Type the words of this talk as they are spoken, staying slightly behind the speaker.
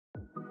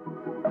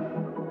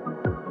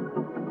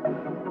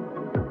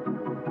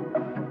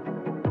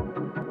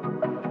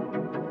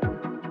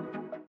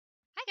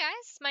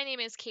my name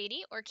is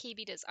Katie, or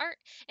Kbdoesart,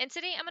 and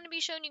today I'm going to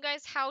be showing you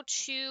guys how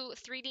to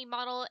 3D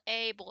model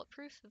a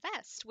bulletproof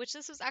vest, which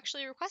this was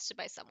actually requested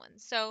by someone.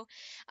 So,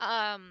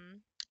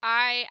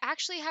 I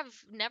actually have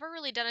never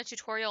really done a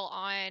tutorial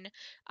on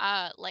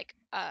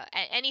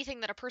anything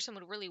that a person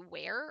would really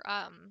wear.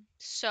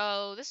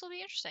 So this will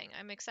be interesting.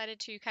 I'm excited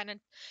to kind of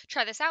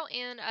try this out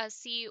and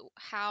see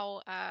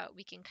how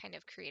we can kind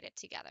of create it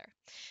together.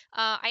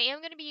 I am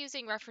going to be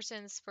using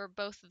references for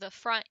both the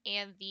front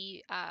and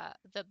the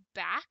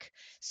back.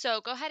 So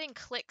go ahead and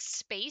click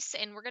space,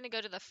 and we're going to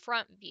go to the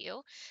front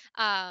view.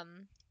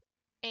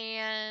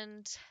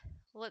 And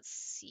let's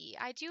see.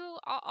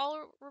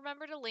 I'll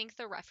remember to link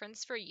the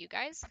reference for you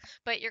guys,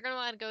 but you're going to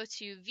want to go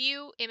to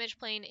view, image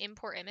plane,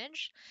 import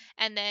image,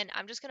 and then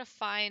I'm just going to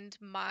find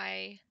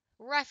my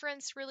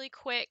reference really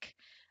quick.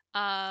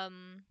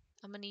 I'm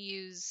going to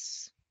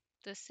use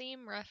the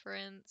same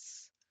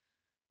reference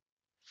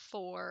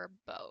for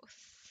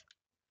both.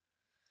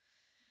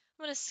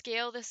 I'm going to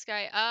scale this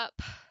guy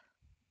up.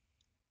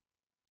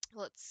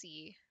 Let's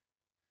see.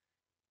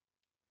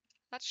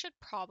 That should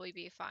probably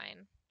be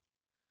fine.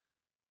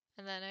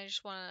 And then I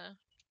just want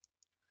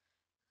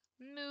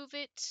to move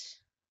it.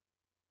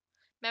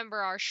 Remember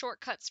our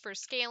shortcuts for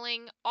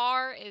scaling.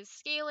 R is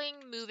scaling,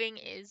 moving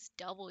is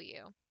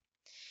W. I'm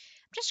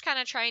just kind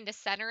of trying to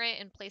center it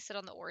and place it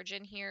on the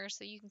origin here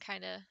so you can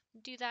kind of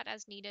do that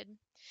as needed.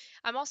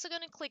 I'm also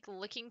going to click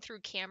looking through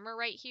camera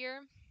right here.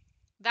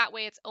 That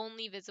way it's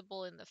only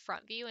visible in the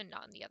front view and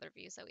not in the other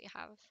views that we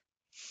have.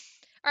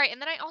 All right,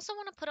 and then I also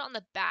want to put it on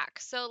the back.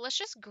 So let's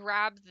just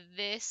grab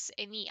this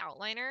in the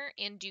outliner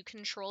and do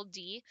Control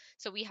D.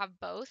 So we have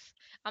both.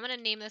 I'm going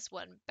to name this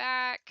one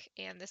back,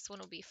 and this one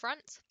will be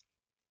front.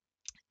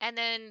 And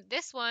then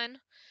this one,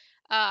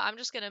 I'm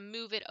just going to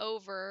move it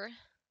over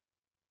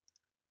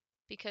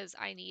because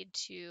I need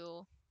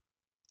to,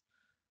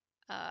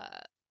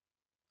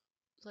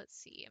 let's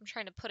see, I'm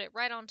trying to put it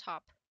right on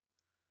top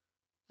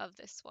of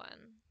this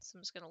one. So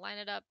I'm just going to line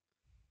it up.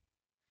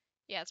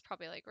 Yeah, it's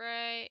probably like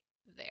right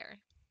there.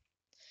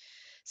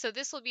 So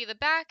this will be the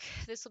back,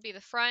 this will be the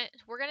front.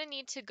 We're going to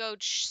need to go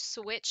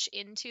switch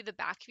into the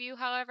back view,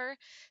 however.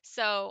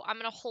 So I'm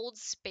going to hold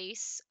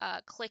space,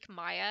 click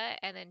Maya,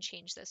 and then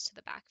change this to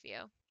the back view.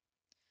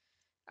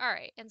 All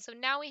right, and so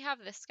now we have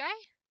this guy.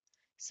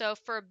 So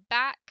for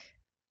back,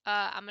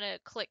 I'm going to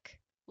click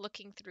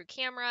looking through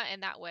camera,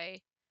 and that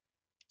way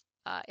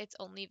it's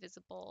only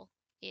visible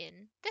in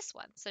this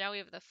one. So now we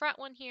have the front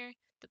one here,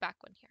 the back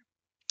one here.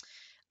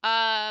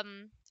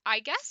 I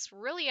guess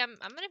really I'm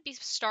gonna be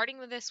starting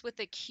with this with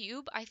a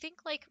cube. I think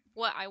like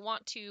what I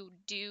want to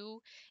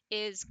do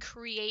is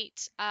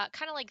create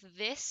kind of like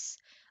this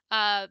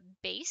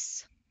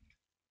base,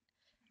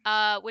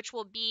 which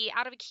will be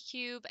out of a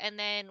cube, and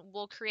then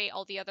we'll create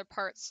all the other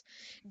parts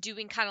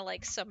doing kind of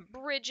like some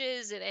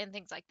bridges and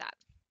things like that.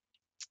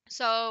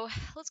 So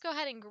let's go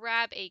ahead and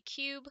grab a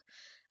cube,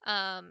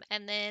 and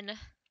then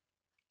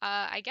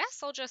I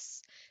guess I'll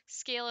just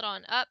scale it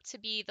on up to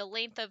be the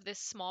length of this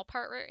small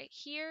part right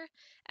here.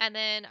 And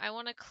then I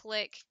want to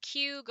click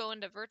Q, go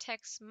into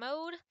vertex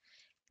mode,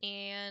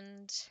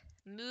 and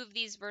move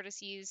these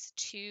vertices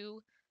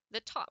to the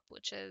top,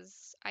 which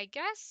is, I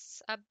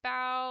guess,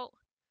 about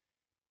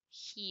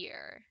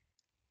here.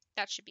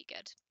 That should be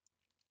good.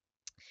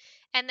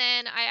 And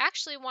then I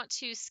actually want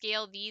to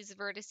scale these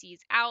vertices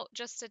out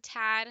just a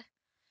tad.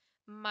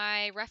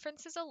 My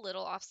reference is a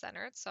little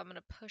off-centered, so I'm going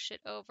to push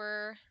it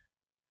over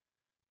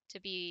to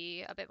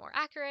be a bit more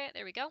accurate.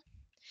 There we go.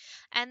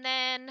 And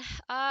then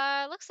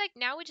looks like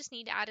now we just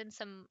need to add in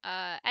some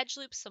edge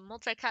loops, some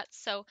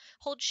multi-cuts. So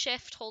hold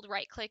shift, hold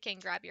right click,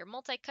 and grab your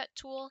multi-cut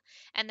tool,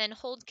 and then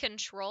hold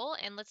control,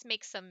 and let's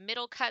make some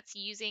middle cuts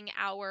using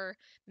our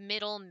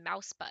middle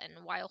mouse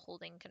button while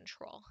holding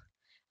control.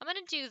 I'm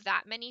going to do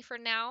that many for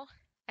now.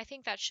 I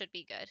think that should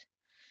be good.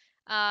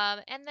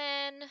 And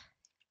then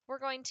we're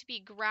going to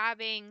be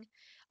grabbing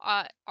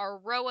our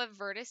row of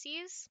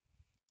vertices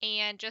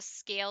and just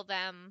scale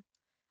them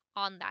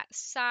on that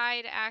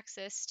side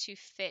axis to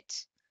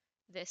fit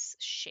this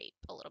shape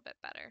a little bit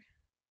better.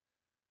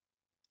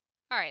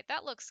 All right,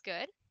 that looks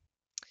good.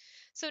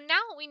 So now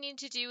what we need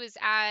to do is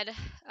add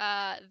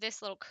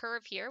this little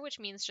curve here, which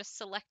means just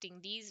selecting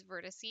these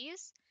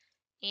vertices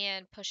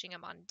and pushing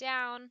them on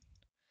down.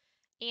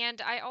 And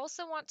I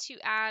also want to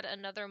add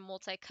another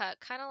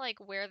multi-cut, kind of like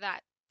where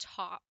that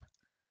top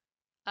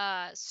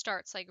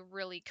starts like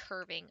really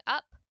curving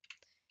up.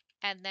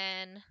 And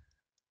then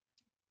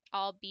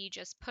I'll be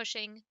just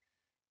pushing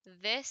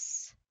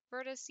this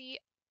vertice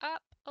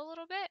up a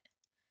little bit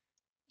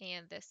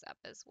and this up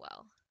as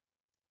well.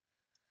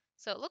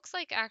 So it looks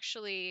like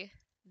actually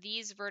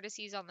these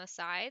vertices on the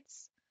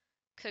sides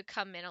could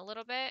come in a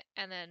little bit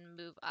and then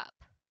move up.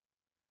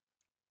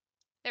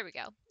 There we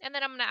go. And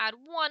then I'm going to add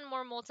one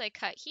more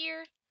multi-cut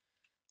here,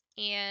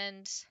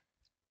 and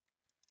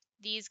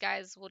these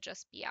guys will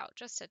just be out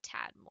just a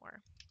tad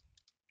more.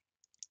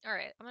 All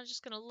right, I'm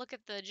just going to look at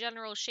the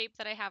general shape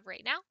that I have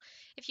right now.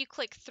 If you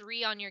click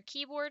 3 on your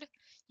keyboard,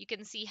 you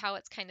can see how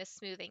it's kind of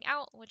smoothing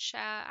out, which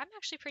I'm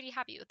actually pretty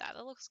happy with that.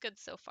 It looks good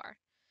so far.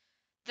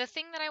 the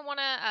thing that I want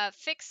to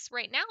fix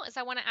right now is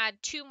I want to add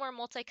 2 more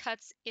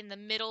multi-cuts in the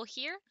middle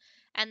here,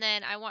 and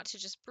then I want to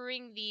just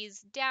bring these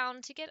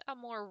down to get a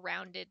more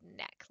rounded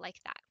neck like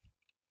that.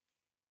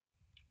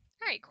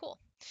 All right, cool.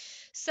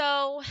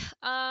 So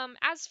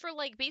as for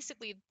like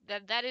basically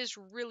that is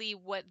really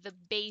what the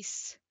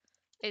base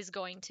is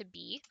going to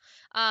be.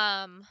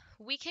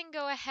 We can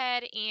go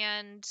ahead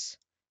and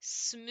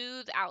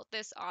smooth out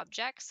this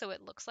object so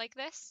it looks like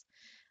this.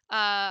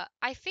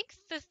 I think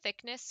the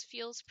thickness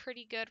feels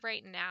pretty good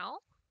right now.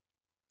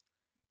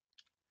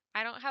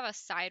 I don't have a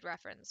side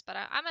reference, but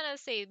I'm going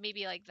to say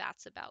maybe like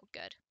that's about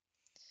good.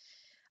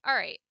 All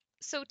right,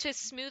 so to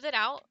smooth it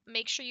out,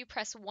 make sure you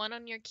press 1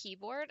 on your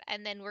keyboard,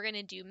 and then we're going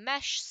to do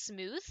Mesh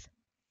Smooth.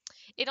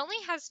 It only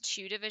has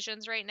 2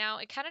 divisions right now.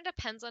 It kind of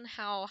depends on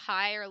how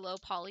high or low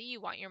poly you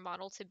want your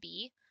model to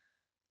be.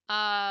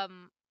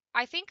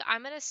 I think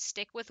I'm going to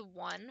stick with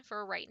 1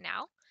 for right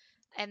now,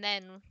 and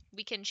then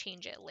we can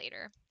change it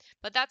later.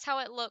 But that's how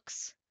it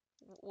looks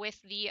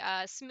with the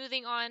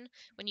smoothing on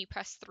when you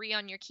press 3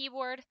 on your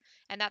keyboard,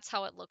 and that's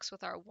how it looks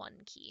with our 1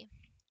 key.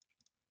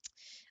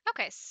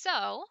 Okay,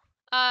 so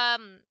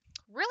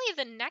really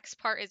the next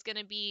part is going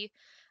to be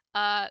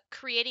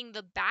creating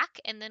the back,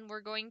 and then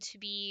we're going to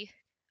be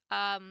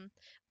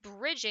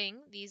bridging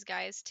these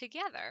guys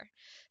together.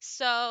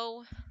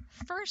 So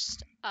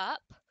first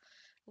up,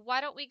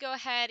 why don't we go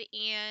ahead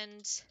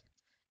and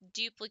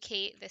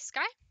duplicate this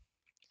guy,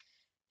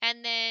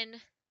 and then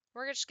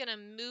we're just going to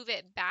move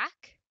it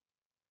back.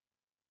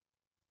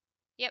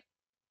 Yep.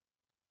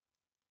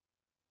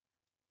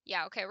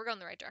 Yeah, okay, we're going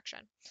the right direction.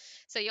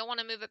 So you'll want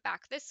to move it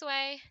back this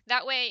way.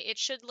 That way it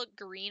should look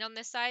green on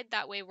this side.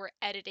 That way we're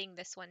editing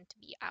this one to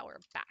be our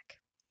back.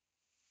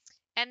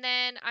 And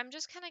then I'm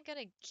just kind of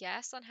going to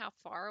guess on how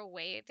far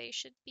away they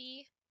should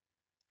be.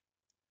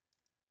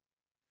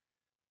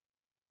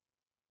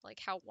 Like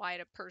how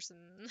wide a person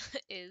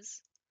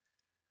is.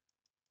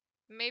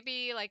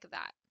 Maybe like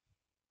that.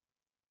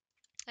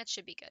 That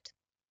should be good.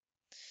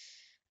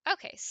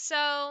 Okay,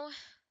 so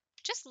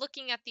just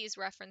looking at these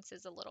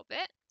references a little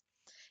bit,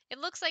 it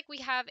looks like we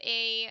have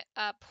a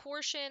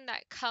portion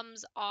that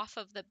comes off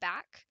of the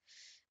back,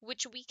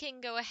 which we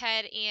can go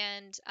ahead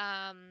and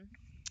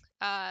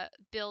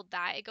build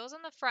that. It goes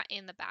on the front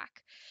and the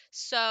back.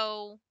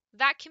 So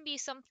that can be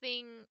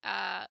something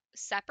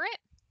separate.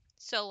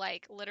 So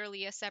like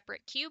literally a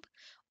separate cube,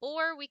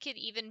 or we could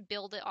even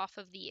build it off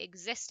of the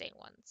existing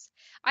ones.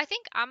 I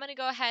think I'm going to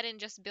go ahead and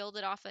just build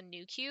it off a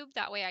new cube.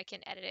 That way I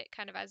can edit it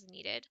kind of as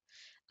needed.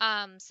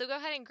 So go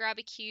ahead and grab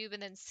a cube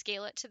and then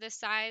scale it to this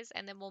size,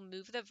 and then we'll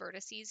move the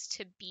vertices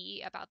to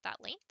be about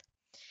that length.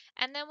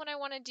 And then what I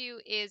want to do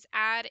is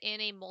add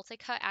in a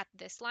multi-cut at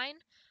this line.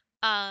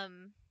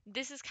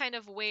 This is kind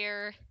of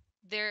where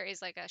there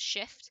is like a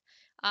shift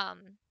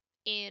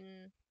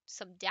in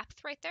some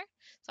depth right there.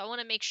 So I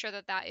want to make sure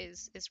that that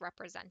is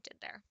represented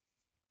there.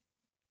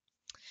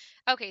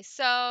 Okay,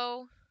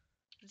 so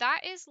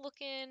that is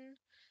looking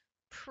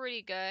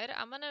pretty good.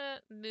 I'm going to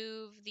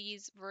move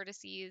these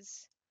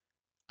vertices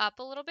up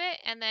a little bit,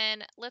 and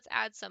then let's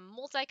add some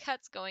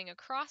multi-cuts going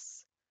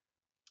across.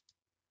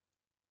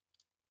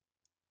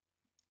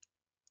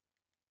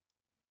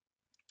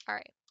 All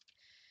right.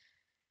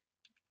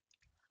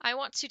 I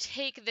want to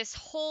take this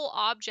whole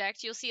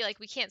object. You'll see like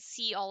we can't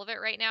see all of it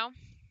right now.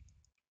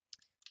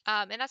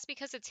 And that's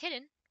because it's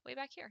hidden way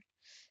back here.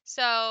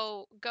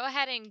 So go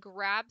ahead and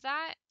grab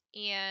that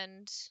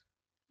and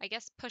I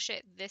guess push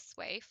it this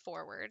way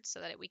forward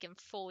so that we can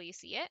fully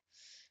see it.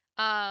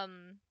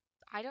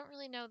 I don't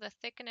really know the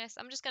thickness.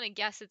 I'm just going to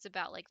guess it's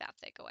about like that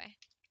thick away.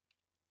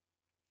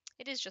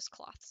 It is just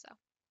cloth, so.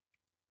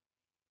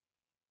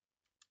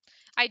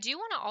 I do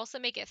want to also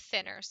make it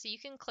thinner, so you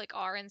can click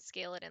R and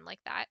scale it in like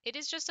that. It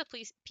is just a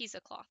piece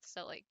of cloth,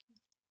 so like,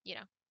 you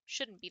know,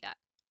 shouldn't be that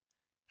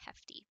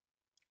hefty.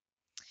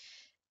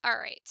 All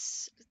right,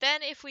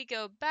 then if we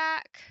go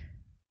back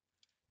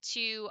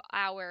to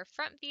our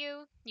front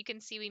view, you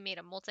can see we made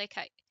a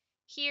multi-cut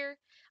here.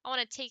 I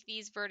want to take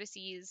these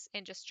vertices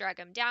and just drag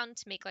them down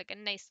to make like a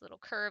nice little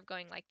curve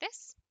going like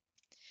this.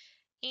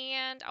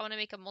 And I want to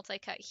make a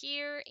multi-cut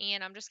here,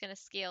 and I'm just going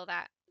to scale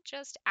that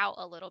just out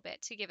a little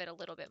bit to give it a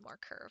little bit more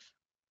curve,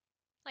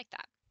 like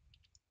that.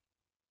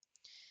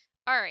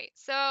 All right,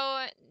 so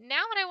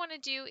now what I want to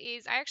do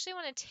is I actually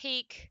want to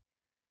take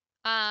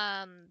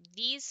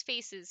these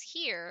faces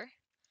here,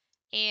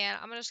 and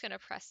I'm just going to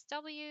press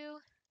W,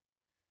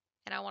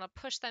 and I want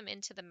to push them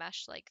into the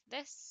mesh like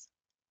this.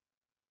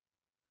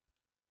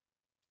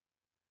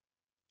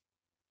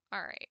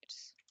 All right.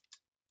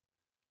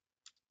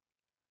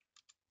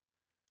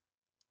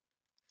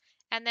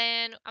 And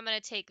then I'm going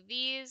to take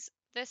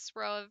this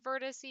row of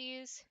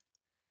vertices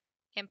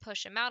and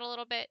push them out a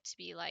little bit to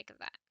be like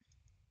that.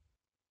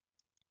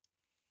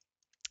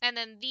 And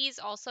then these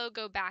also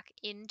go back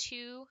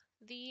into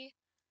the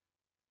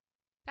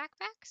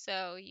backpack,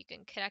 so you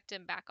can connect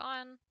them back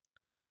on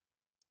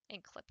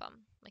and clip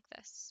them like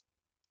this.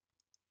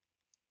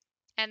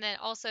 And then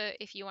also,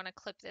 if you want to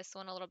clip this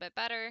one a little bit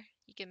better,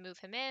 you can move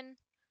him in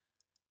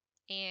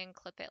and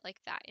clip it like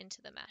that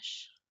into the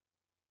mesh.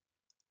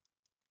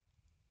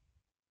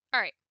 All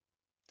right.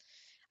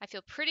 I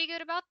feel pretty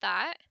good about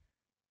that.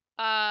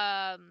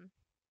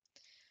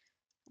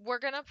 We're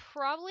gonna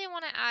probably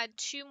want to add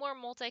 2 more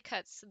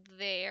multi-cuts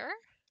there.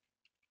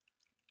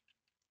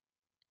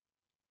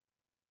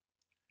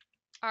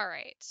 All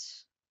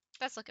right.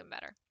 That's looking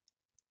better.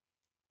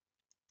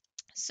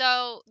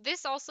 So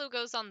this also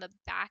goes on the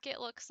back, it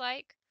looks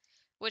like,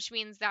 which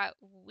means that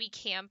we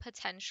can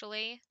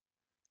potentially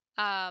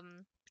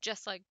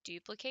just like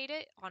duplicate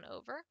it on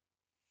over.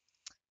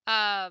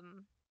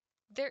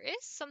 There is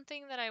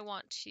something that I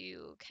want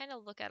to kind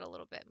of look at a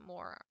little bit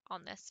more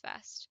on this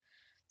vest.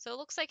 So it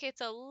looks like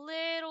it's a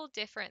little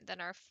different than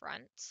our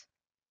front.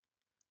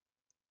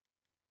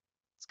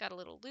 It's got a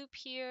little loop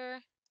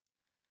here,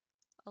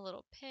 a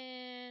little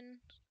pin.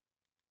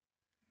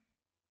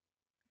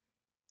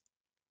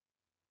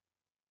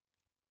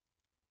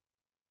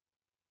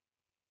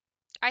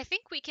 I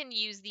think we can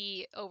use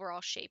the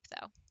overall shape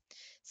though.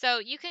 So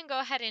you can go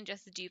ahead and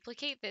just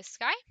duplicate this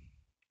guy.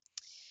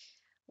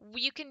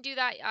 You can do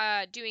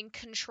that doing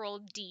Control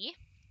D.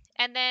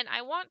 And then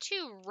I want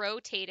to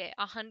rotate it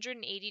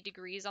 180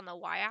 degrees on the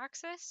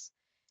y-axis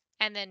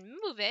and then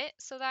move it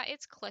so that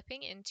it's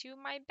clipping into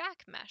my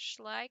back mesh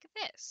like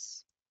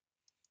this.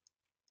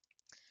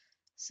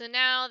 So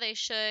now they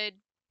should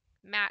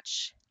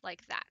match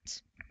like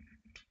that.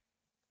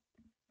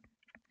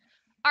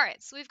 All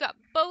right, so we've got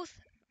both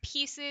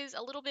pieces,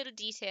 a little bit of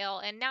detail,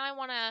 and now I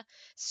want to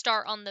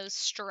start on those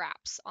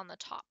straps on the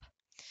top.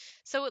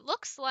 So it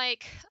looks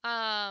like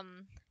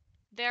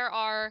there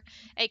are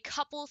a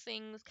couple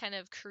things kind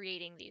of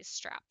creating these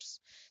straps.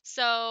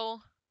 So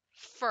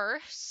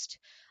first,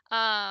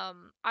 I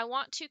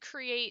want to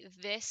create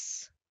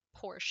this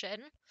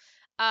portion.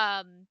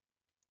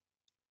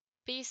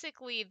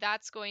 Basically,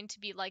 that's going to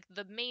be like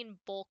the main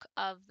bulk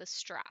of the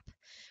strap,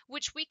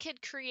 which we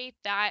could create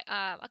that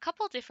a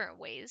couple different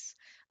ways.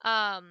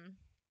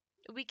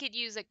 We could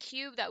use a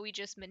cube that we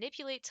just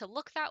manipulate to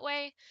look that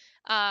way.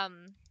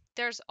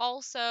 There's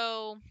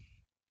also,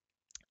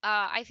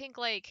 I think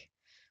like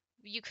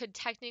you could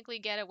technically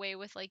get away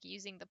with like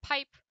using the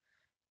pipe.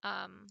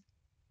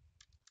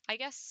 I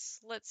guess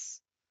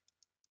let's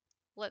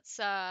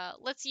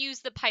use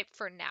the pipe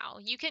for now.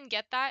 You can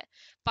get that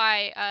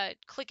by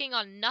clicking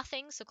on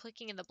nothing, so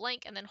clicking in the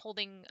blank and then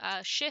holding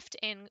shift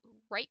and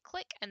right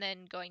click and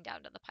then going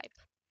down to the pipe.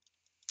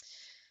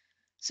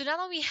 So now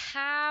that we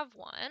have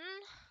one,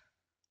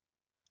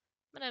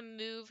 I'm gonna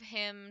move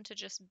him to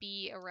just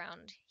be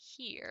around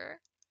here.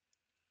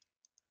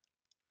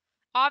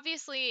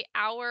 Obviously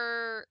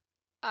our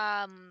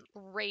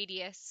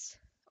radius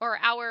or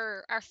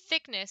our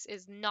thickness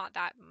is not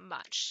that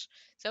much.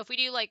 So if we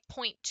do like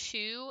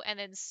 0.2 and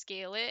then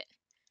scale it,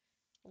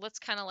 let's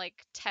kind of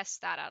like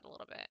test that out a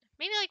little bit.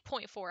 Maybe like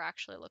 0.4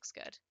 actually looks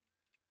good.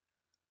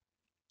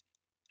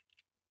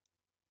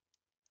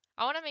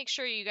 I want to make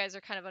sure you guys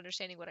are kind of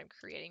understanding what I'm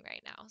creating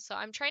right now. So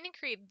I'm trying to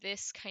create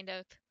this kind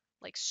of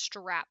like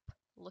strap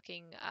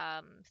looking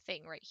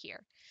thing right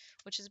here,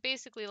 which is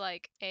basically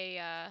like a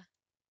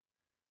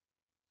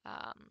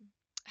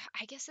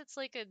I guess it's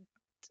like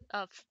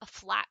a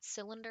flat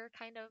cylinder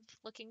kind of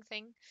looking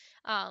thing.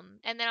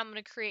 And then I'm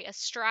going to create a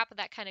strap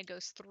that kind of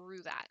goes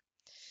through that.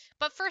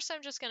 But first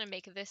I'm just going to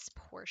make this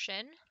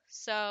portion.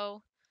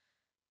 So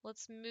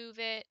let's move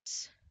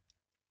it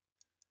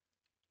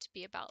to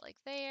be about like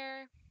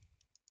there.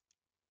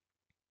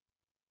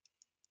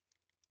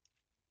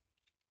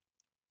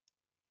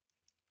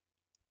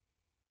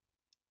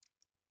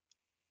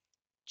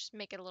 Just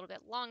make it a little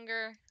bit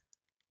longer.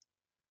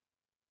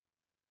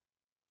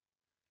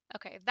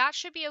 Okay, that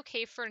should be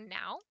okay for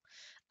now.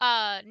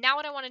 Now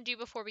what I want to do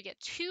before we get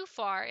too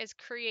far is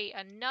create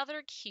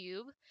another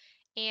cube.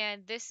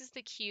 And this is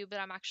the cube that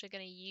I'm actually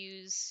going to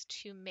use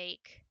to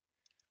make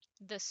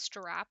the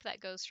strap that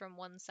goes from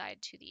one side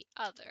to the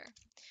other.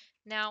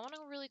 Now I want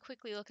to really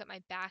quickly look at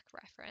my back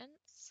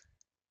reference.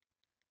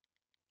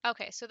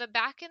 Okay, so the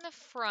back and the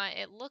front,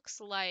 it looks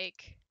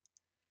like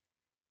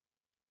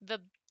the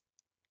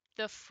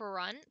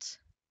front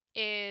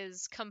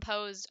is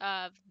composed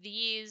of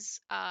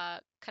these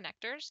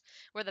connectors,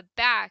 where the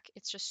back,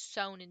 it's just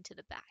sewn into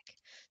the back.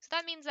 So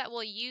that means that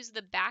we'll use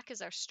the back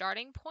as our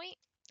starting point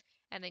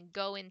and then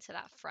go into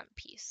that front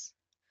piece.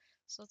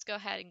 So let's go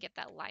ahead and get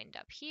that lined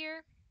up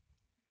here.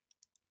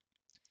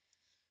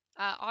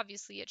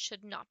 Obviously, it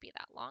should not be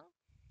that long.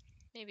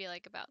 Maybe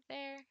like about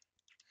there.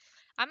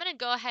 I'm going to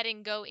go ahead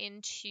and go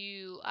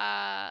into,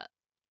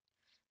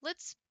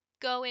 let's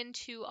go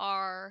into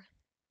our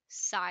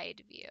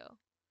side view.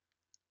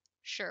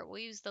 Sure, we'll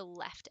use the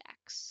left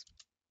X.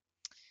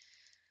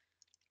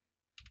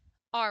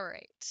 All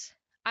right.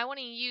 I want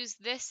to use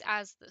this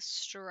as the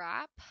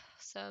strap,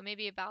 so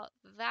maybe about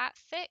that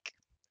thick.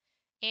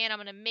 And I'm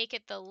going to make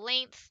it the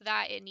length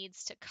that it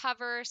needs to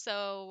cover,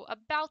 so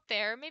about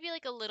there, maybe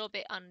like a little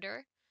bit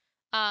under,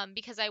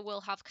 because I will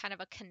have kind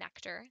of a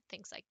connector,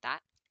 things like that.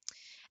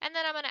 And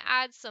then I'm going to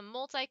add some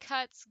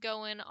multi-cuts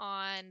going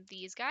on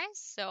these guys.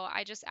 So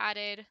I just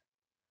added,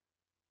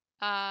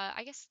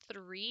 I guess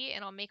 3,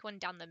 and I'll make one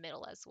down the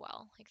middle as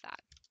well, like that.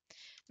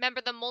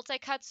 Remember, the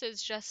multi-cuts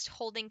is just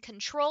holding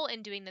control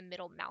and doing the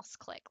middle mouse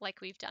click like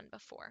we've done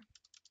before.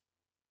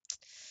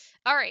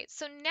 All right,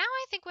 so now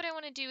I think what I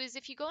want to do is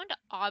if you go into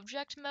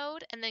object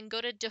mode and then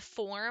go to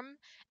deform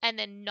and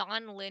then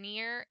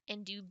non-linear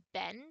and do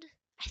bend,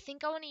 I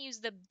think I want to use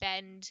the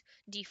bend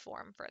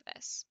deform for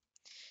this.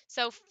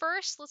 So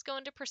first, let's go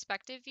into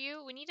perspective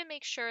view. We need to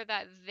make sure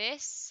that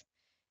this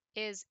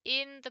is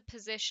in the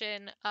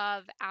position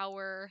of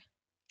our,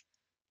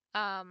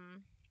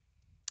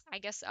 I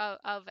guess,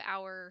 of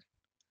our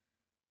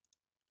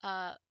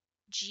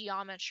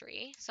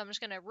geometry. So I'm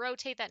just going to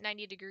rotate that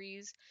 90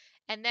 degrees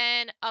and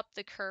then up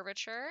the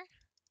curvature.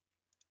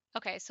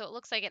 Okay, so it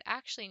looks like it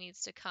actually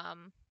needs to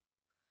come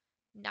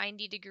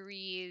 90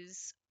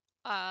 degrees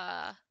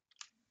on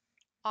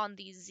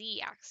the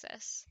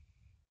z-axis.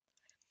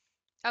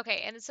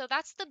 Okay, and so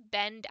that's the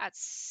bend at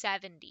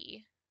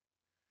 70.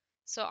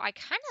 So I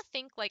kind of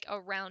think like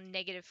around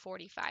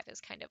 -45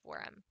 is kind of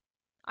where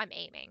I'm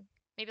aiming.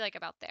 Maybe like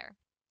about there.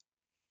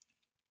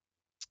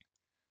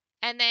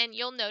 And then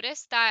you'll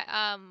notice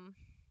that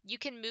you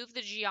can move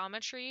the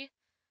geometry,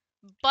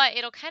 but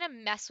it'll kind of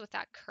mess with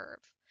that curve.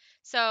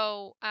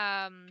 So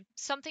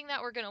something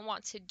that we're going to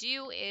want to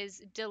do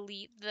is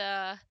delete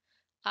the,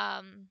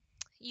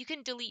 you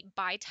can delete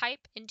by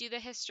type and do the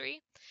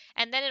history,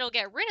 and then it'll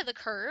get rid of the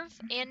curve,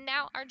 and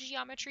now our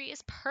geometry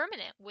is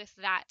permanent with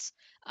that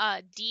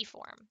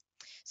deform.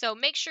 So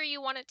make sure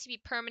you want it to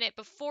be permanent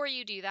before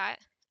you do that,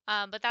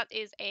 but that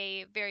is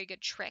a very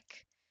good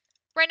trick.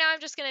 Right now I'm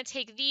just going to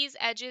take these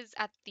edges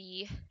at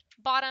the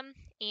bottom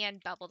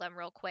and bevel them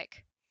real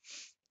quick.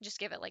 Just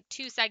give it like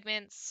 2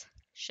 segments,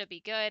 should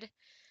be good.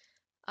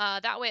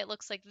 That way it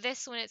looks like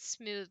this when it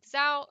smooths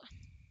out.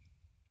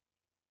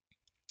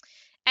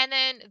 And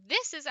then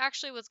this is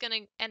actually what's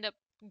going to end up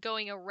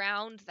going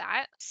around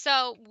that.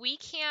 So we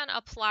can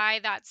apply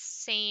that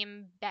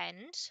same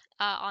bend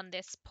on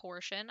this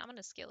portion. I'm going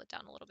to scale it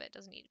down a little bit. It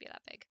doesn't need to be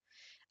that big.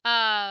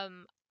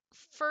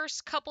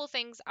 First couple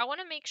things, I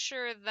want to make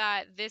sure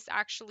that this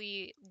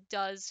actually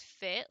does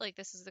fit, like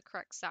this is the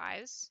correct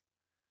size.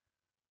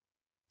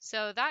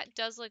 So that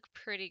does look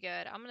pretty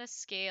good. I'm going to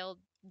scale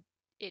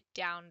it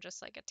down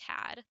just like a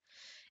tad.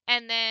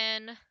 And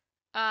then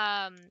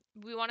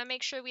we want to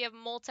make sure we have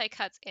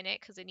multi-cuts in it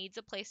because it needs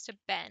a place to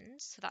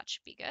bend, so that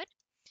should be good.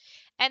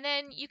 And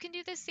then you can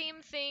do the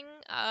same thing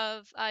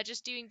of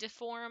just doing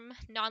deform,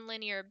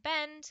 nonlinear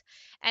bend,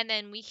 and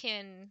then we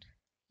can,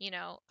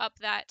 up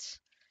that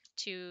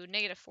to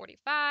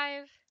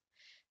 -45.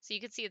 So you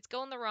can see it's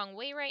going the wrong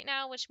way right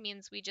now, which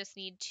means we just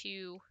need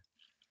to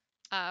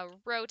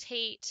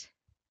rotate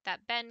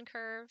that bend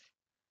curve.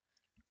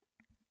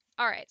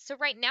 All right, so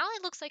right now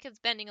it looks like it's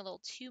bending a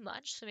little too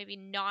much, so maybe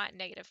not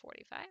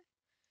 -45.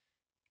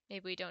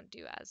 Maybe we don't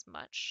do as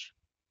much.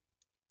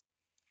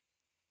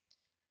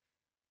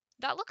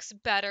 That looks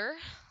better.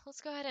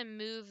 Let's go ahead and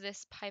move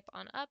this pipe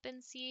on up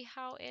and see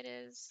how it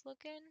is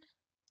looking.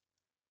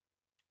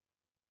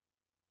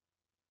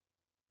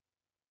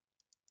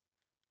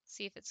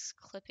 See if it's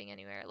clipping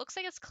anywhere. It looks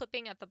like it's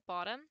clipping at the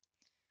bottom.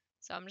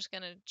 So I'm just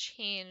going to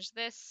change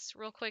this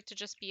real quick to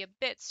just be a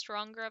bit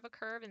stronger of a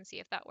curve and see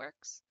if that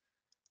works.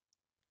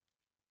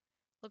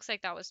 Looks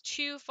like that was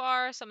too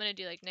far, so I'm going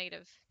to do like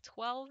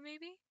 -12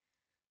 maybe.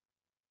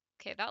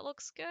 Okay, that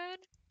looks good.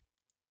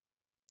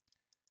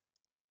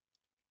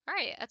 All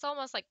right, that's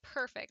almost like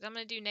perfect. I'm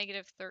going to do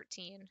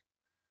 -13.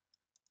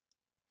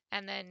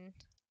 And then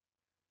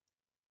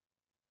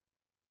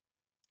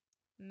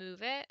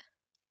move it.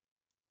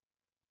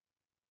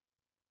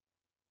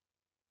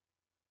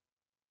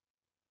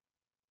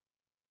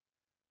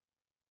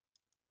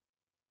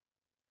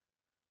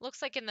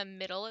 Looks like in the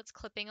middle it's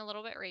clipping a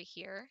little bit right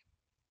here,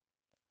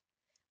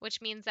 which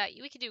means that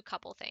we could do a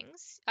couple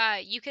things.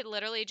 You could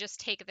literally just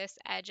take this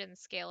edge and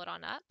scale it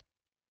on up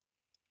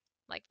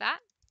like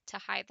that to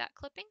hide that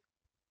clipping.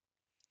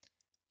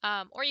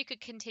 Or you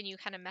could continue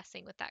kind of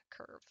messing with that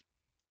curve.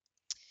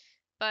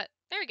 But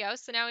there we go.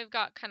 So now we've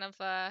got kind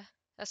of a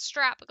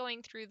strap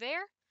going through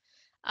there.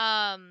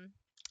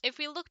 If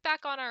we look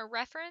back on our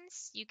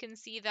reference, you can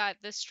see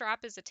that the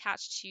strap is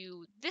attached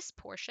to this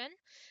portion,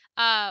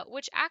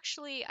 which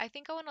actually I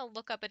think I want to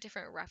look up a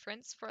different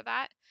reference for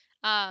that,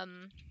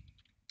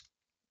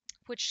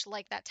 which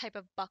like that type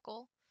of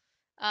buckle.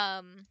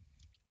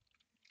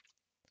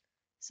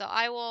 So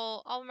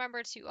I'll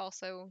remember to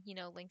also,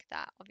 link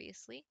that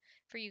obviously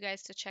for you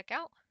guys to check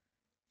out.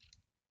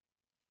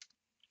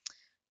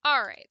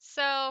 All right,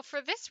 so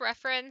for this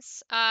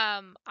reference,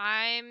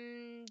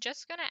 I'm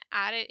just gonna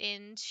add it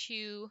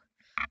into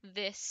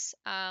this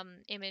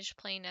image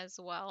plane as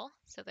well.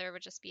 So there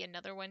would just be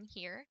another one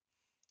here.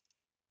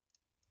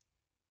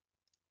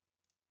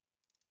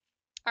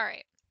 All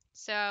right,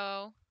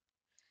 so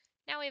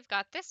now we've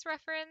got this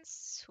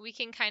reference. We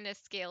can kind of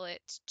scale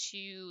it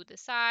to the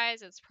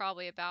size. It's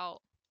probably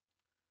about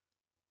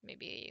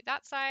maybe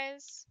that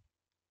size.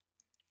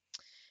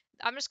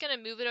 I'm just going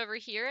to move it over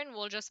here and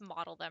we'll just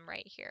model them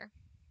right here.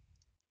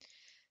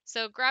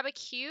 So grab a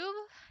cube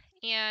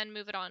and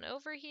move it on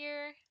over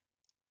here.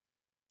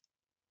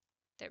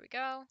 There we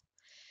go.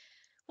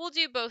 We'll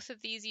do both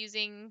of these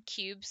using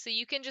cubes, so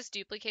you can just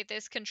duplicate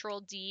this, Control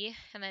D,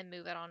 and then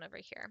move it on over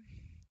here.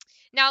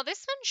 Now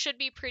this one should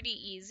be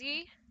pretty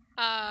easy.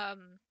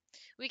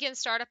 We can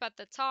start up at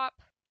the top,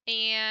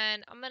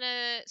 and I'm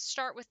gonna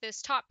start with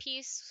this top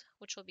piece,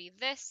 which will be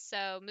this,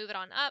 so move it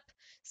on up,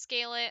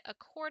 scale it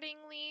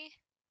accordingly,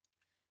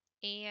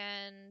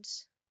 and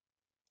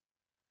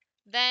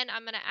then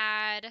I'm gonna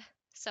add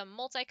some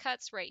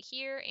multi-cuts right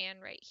here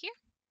and right here.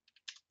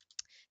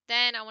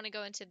 Then I want to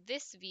go into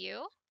this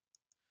view,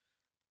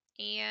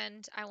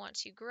 and I want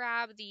to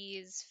grab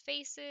these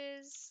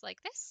faces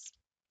like this,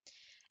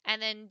 and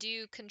then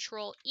do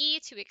Control E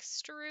to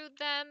extrude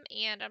them,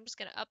 and I'm just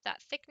going to up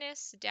that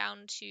thickness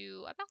down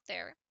to about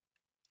there.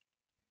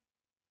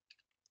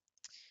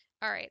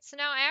 Alright, so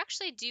now I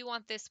actually do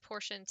want this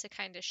portion to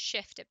kind of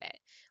shift a bit,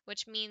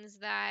 which means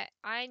that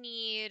I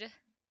need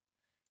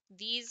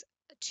these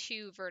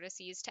two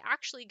vertices to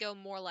actually go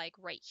more like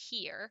right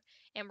here,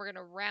 and we're going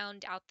to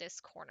round out this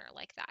corner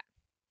like that.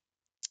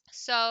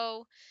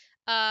 So,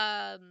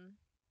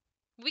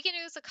 we can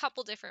do this a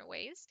couple different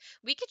ways.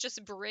 We could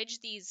just bridge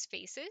these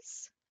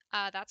faces.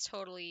 That's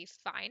totally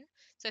fine.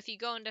 So if you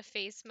go into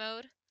face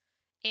mode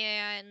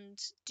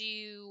and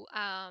do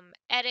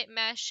edit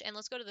mesh, and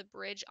let's go to the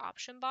bridge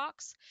option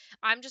box,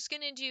 I'm just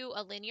going to do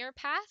a linear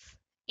path.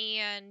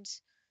 And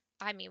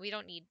I mean, we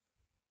don't need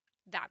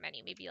that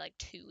many, maybe like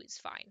 2 is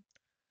fine.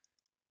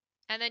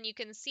 And then you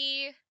can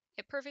see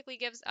it perfectly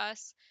gives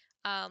us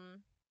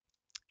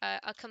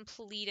a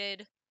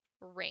completed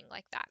ring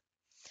like that.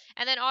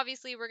 And then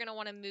obviously we're going to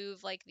want to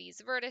move like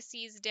these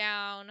vertices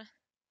down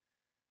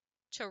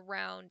to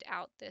round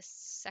out this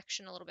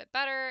section a little bit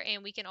better.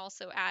 And we can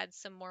also add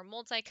some more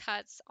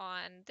multi-cuts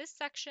on this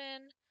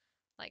section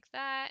like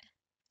that.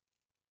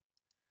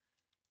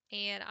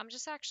 And I'm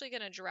just actually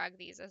going to drag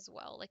these as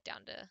well, like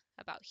down to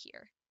about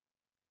here.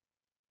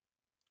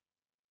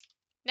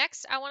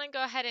 Next, I want to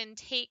go ahead and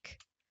take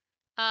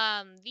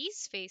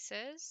these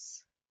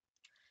faces,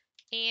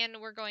 and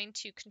we're going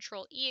to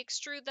Control E,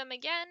 extrude them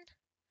again,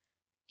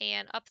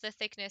 and up the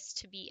thickness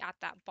to be at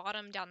that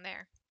bottom down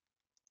there.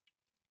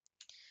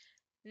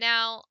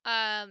 Now,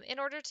 in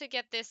order to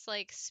get this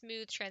like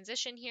smooth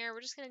transition here,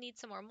 we're just going to need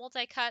some more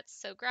multi-cuts.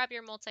 So grab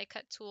your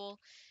multi-cut tool,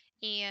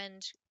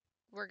 and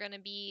we're going to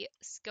be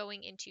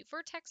going into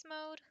vertex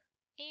mode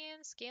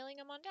and scaling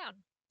them on down.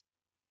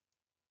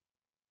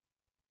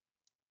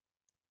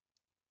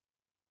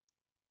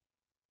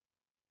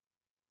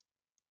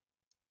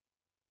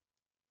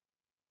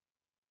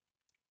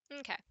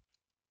 Okay.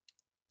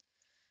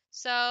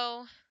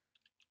 So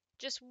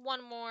just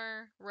one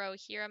more row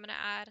here I'm going to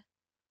add,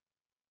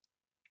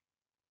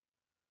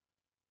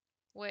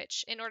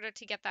 which in order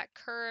to get that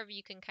curve,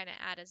 you can kind of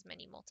add as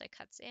many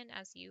multi-cuts in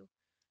as you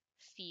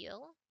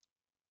feel.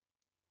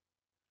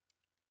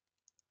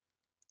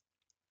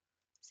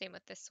 Same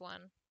with this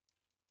one.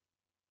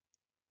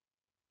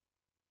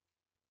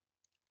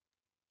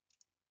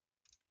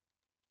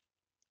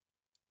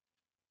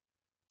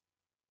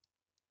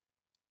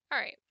 All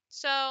right,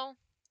 so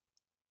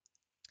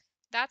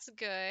that's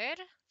good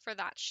for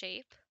that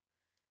shape.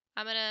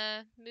 I'm going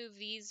to move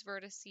these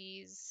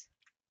vertices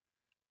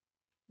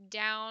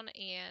down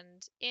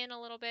and in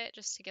a little bit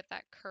just to get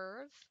that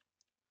curve.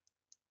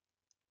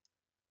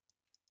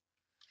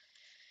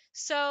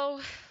 So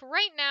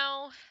right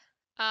now,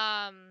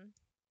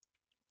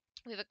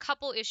 we have a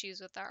couple issues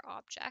with our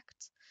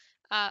object.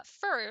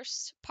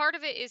 First, part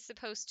of it is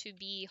supposed to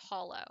be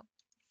hollow.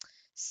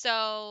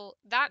 So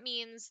that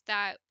means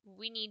that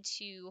we need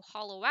to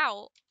hollow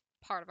out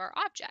part of our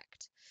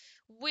object,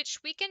 which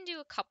we can do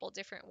a couple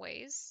different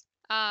ways.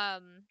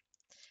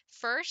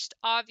 First,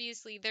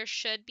 obviously, there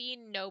should be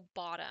no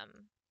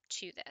bottom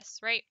to this,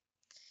 right?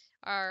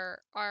 Our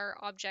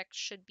object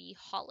should be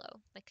hollow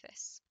like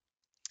this.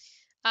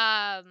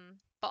 But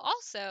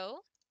also,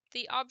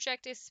 the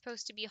object is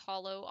supposed to be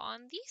hollow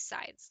on these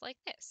sides like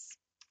this.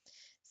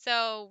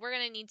 So we're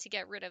going to need to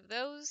get rid of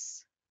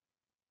those.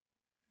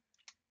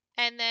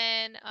 And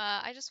then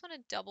I just want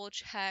to double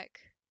check.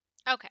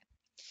 Okay.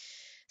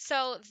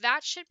 So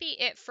that should be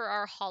it for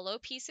our hollow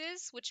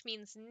pieces, which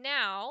means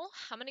now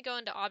I'm going to go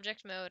into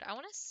object mode. I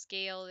want to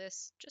scale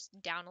this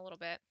just down a little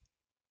bit.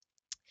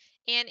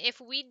 And if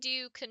we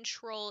do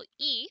Control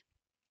E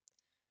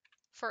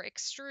for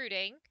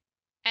extruding,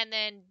 and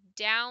then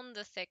down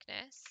the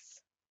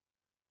thickness.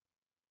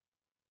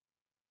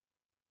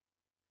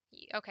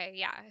 Okay,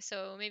 yeah,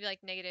 so maybe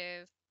like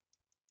negative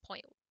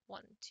 0.12 or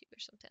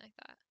something like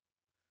that.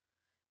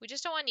 We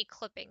just don't want any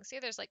clipping. See,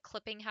 there's like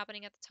clipping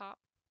happening at the top.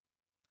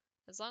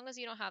 As long as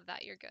you don't have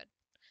that, you're good.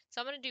 So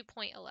I'm going to do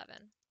 0.11.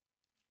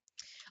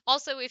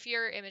 Also, if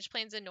your image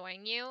plane's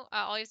annoying you,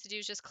 all you have to do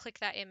is just click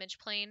that image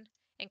plane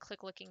and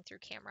click looking through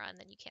camera, and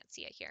then you can't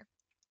see it here.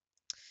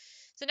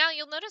 So now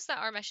you'll notice that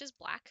our mesh is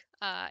black.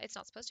 It's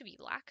not supposed to be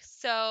black.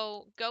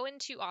 So go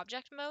into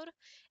object mode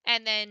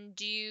and then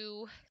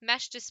do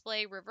mesh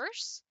display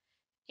reverse,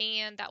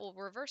 and that will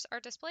reverse our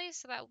display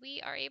so that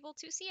we are able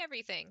to see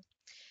everything.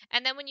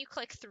 And then when you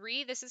click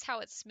 3, this is how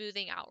it's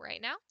smoothing out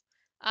right now.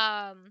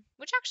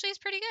 which actually is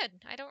pretty good.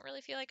 I don't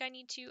really feel like I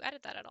need to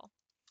edit that at all.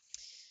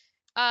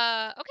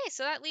 Okay,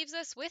 so that leaves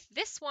us with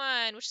this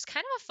one, which is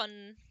kind of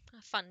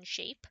a fun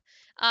shape.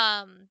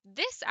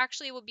 This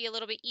actually will be a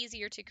little bit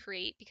easier to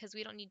create because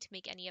we don't need to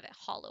make any of it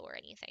hollow or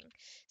anything.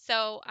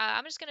 So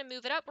I'm just going to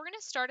move it up. We're going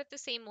to start it the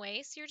same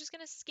way. So you're just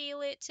going to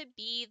scale it to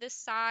be the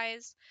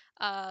size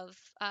of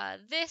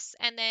this,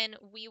 and then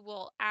we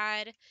will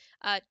add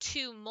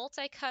 2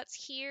 multi-cuts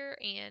here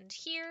and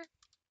here.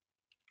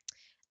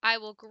 I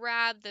will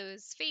grab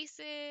those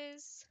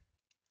faces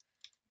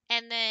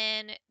and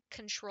then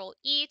Control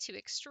E to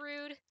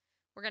extrude.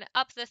 We're going to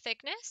up the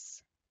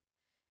thickness.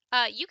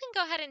 You can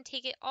go ahead and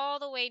take it all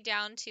the way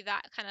down to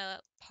that kind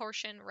of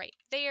portion right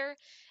there.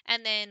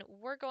 And then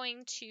we're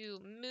going to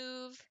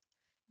move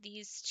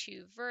these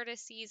 2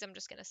 vertices. I'm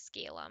just going to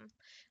scale them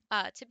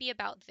to be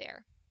about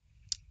there.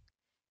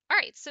 All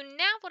right, so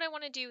now what I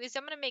want to do is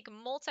I'm going to make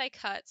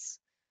multi-cuts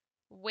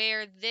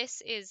where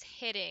this is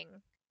hitting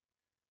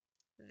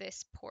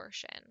this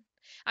portion.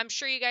 I'm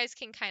sure you guys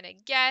can kind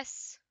of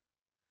guess.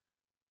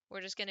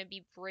 We're just going to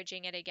be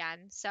bridging it again.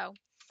 So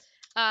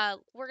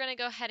we're going to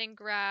go ahead and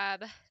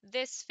grab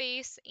this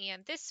face,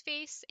 and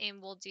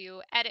we'll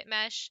do Edit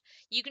Mesh.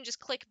 You can just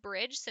click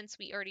Bridge since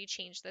we already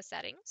changed the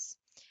settings.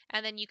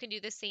 And then you can do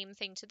the same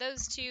thing to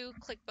those 2.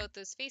 Click both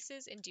those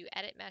faces and do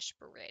Edit Mesh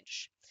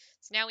Bridge.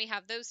 So now we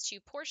have those 2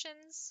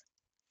 portions.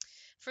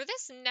 For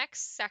this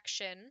next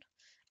section,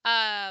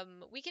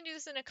 we can do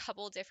this in a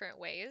couple different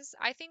ways.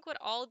 I think what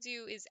I'll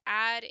do is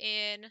add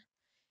in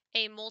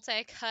a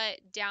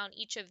multi-cut down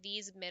each of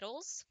these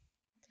middles.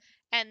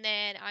 And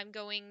then I'm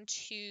going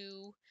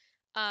to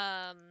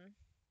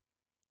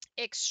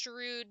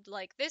extrude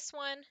like this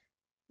one,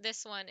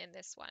 and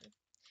this one.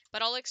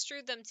 But I'll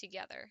extrude them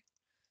together.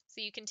 So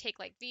you can take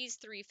like these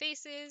 3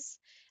 faces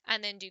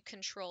and then do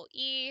Control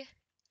E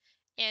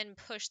and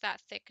push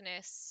that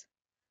thickness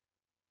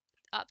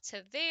up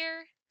to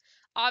there.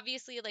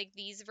 Obviously, like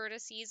these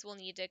vertices will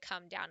need to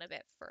come down a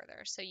bit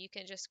further. So you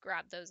can just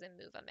grab those and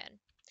move them in.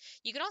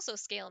 You can also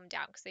scale them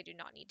down because they do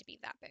not need to be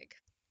that big.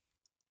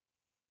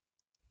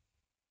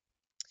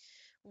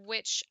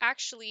 Which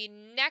actually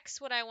next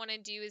what I want to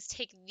do is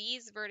take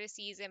these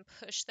vertices and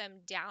push them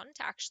down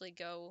to actually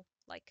go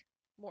like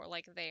more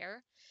like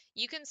there.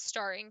 You can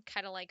start and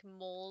kind of like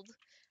mold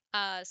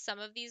some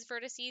of these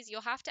vertices.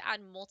 You'll have to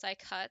add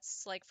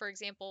multi-cuts, like for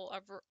example,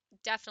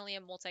 definitely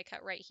a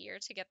multi-cut right here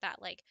to get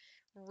that like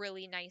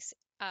really nice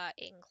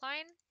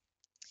incline.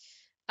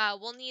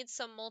 We'll need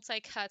some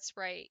multi-cuts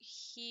right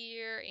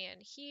here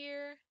and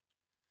here,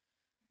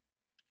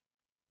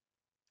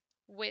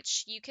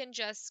 which you can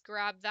just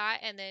grab that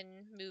and then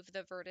move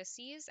the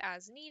vertices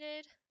as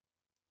needed.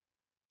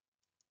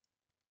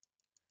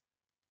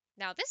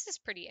 Now this is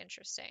pretty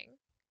interesting.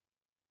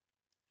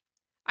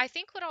 I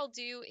think what I'll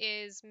do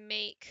is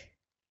make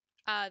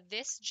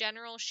this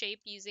general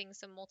shape using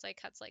some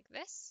multi-cuts like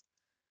this.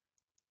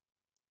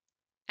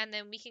 And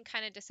then we can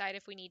kind of decide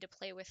if we need to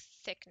play with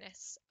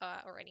thickness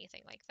or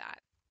anything like that.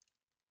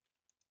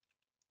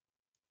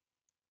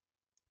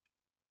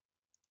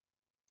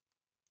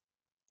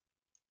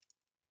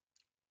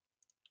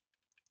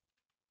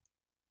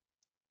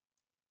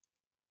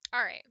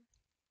 All right.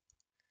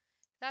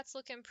 That's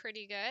looking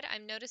pretty good.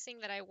 I'm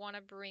noticing that I want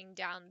to bring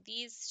down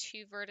these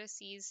 2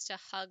 vertices to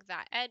hug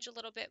that edge a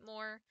little bit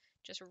more.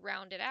 Just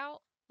round it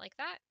out like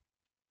that.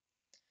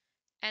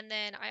 And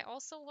then I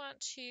also want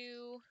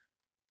to,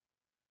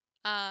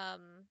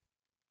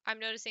 I'm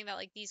noticing that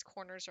like these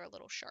corners are a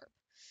little sharp.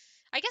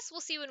 I guess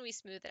we'll see when we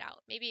smooth it out.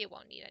 Maybe it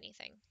won't need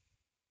anything.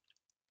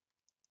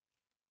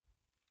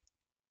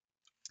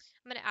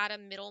 I'm going to add a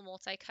middle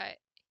multi-cut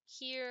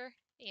here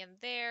and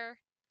there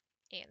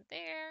and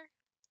there.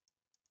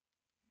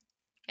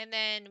 And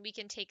then we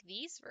can take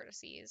these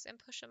vertices and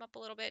push them up a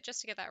little bit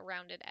just to get that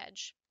rounded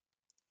edge.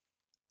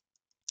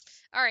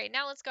 All right,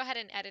 now let's go ahead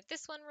and edit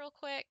this one real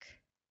quick.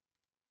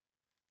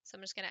 So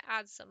I'm just going to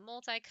add some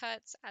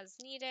multi-cuts as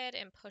needed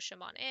and push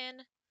them on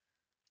in.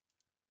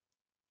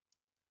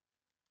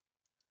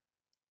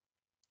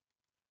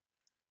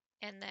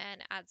 And then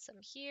add some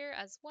here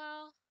as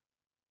well.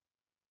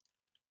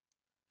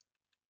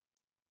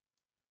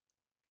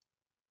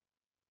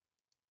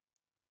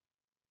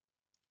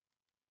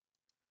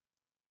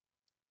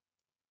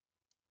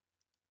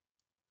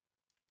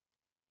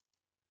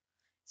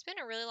 It's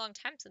been a really long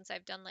time since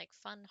I've done like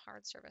fun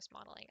hard surface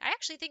modeling. I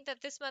actually think that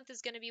this month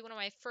is going to be one of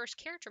my first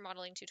character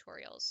modeling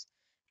tutorials.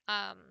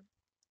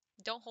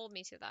 Don't hold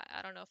me to that.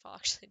 I don't know if I'll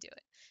actually do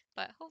it,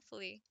 but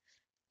hopefully.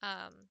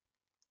 All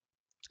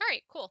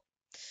right, cool.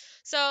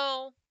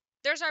 So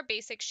there's our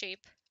basic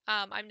shape.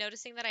 I'm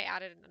noticing that I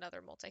added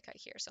another multi-cut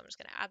here, so I'm just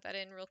going to add that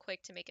in real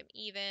quick to make them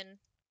even.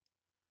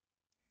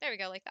 There we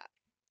go, like that.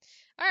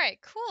 All right,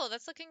 cool.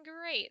 That's looking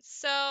great.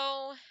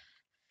 So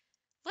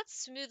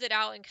let's smooth it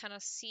out and kind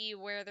of see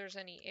where there's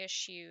any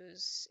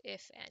issues,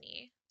 if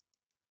any.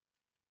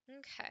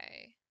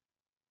 Okay.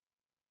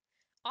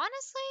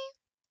 Honestly,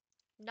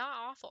 not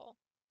awful.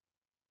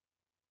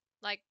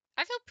 Like,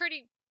 I feel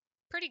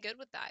pretty good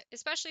with that,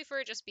 especially for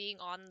it just being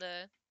on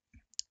the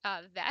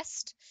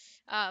vest.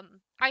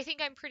 I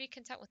think I'm pretty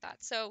content with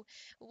that. So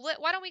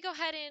why don't we go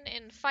ahead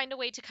and find a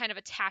way to kind of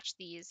attach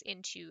these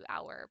into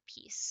our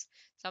piece.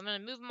 So I'm going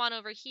to move them on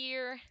over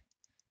here.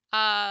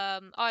 Oh,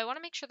 I want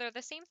to make sure they're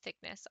the same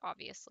thickness,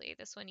 obviously.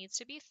 This one needs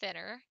to be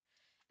thinner.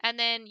 And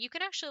then you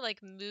can actually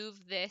like move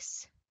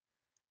this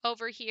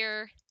over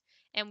here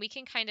and we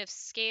can kind of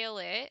scale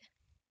it.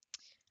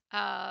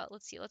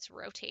 Let's see, let's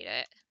rotate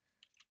it.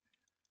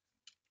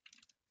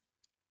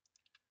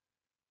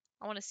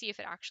 I want to see if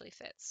it actually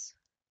fits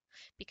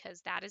because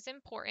that is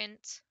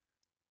important.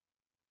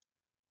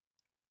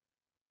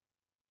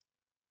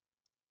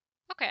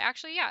 Okay,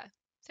 actually, yeah,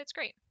 fits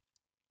great.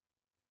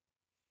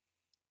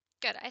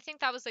 Good. I think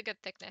that was a good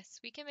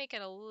thickness. We can make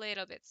it a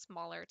little bit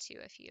smaller too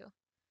if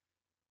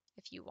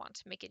you want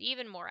to make it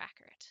even more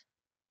accurate.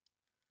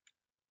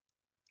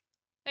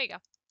 There you go.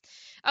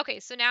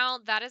 Okay, so now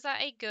that is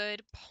at a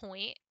good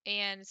point,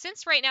 and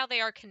since right now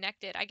they are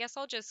connected, I guess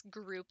I'll just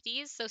group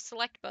these. So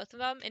select both of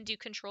them and do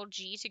Control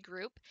G to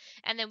group,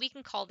 and then we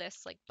can call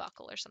this like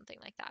buckle or something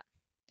like that.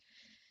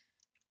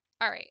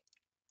 All right,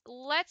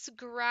 let's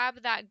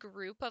grab that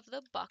group of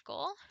the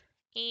buckle,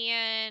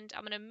 and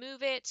I'm gonna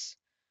move it.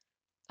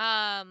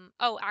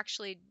 Oh,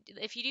 actually,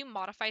 if you do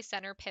modify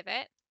center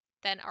pivot,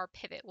 then our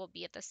pivot will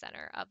be at the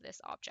center of this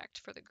object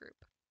for the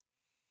group,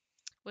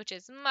 which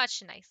is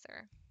much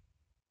nicer.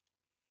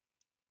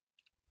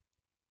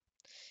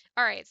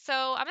 All right, so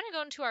I'm going to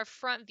go into our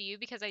front view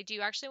because I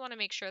do actually want to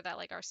make sure that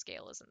like our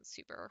scale isn't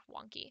super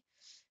wonky.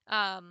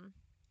 I'm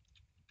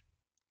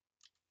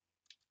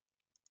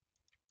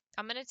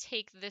going to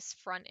take this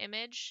front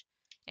image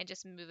and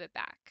just move it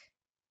back.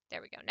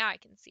 There we go. Now I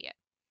can see it.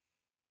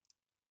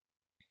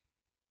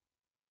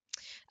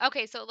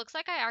 Okay, so it looks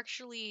like I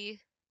actually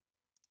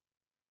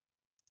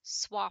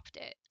swapped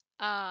it.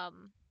 I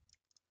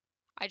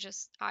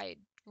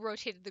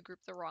rotated the group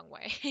the wrong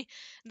way.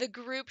 The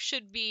group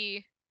should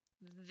be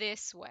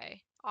this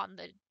way on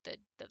the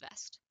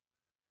vest.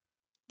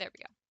 There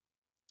we go.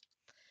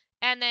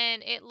 And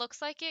then it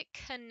looks like it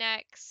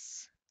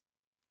connects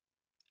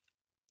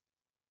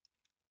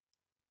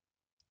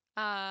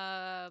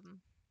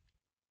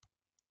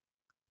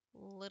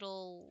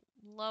little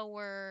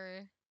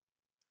lower,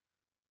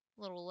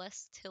 a little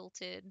less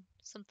tilted,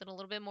 something a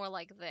little bit more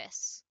like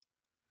this.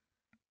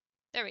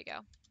 There we go.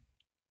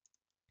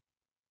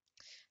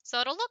 So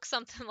it'll look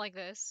something like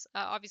this.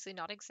 Obviously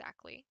not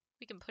exactly.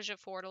 We can push it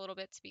forward a little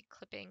bit to be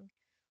clipping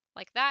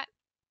like that.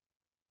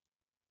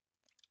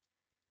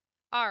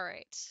 All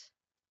right.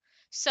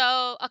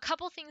 So a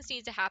couple things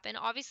need to happen.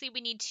 Obviously,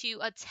 we need to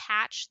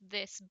attach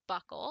this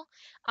buckle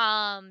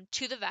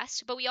to the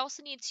vest, but we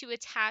also need to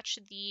attach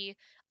the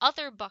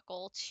other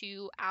buckle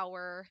to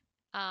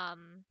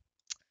um,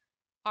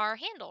 our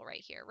handle right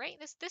here, right?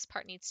 This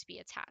part needs to be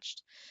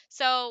attached.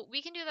 So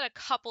we can do that a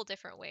couple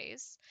different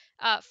ways.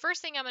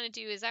 First thing I'm going to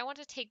do is I want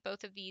to take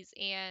both of these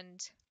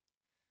and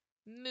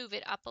move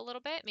it up a little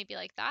bit, maybe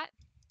like that.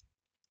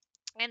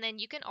 And then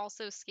you can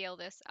also scale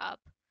this up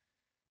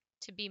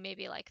to be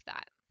maybe like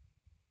that.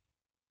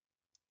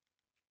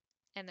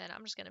 And then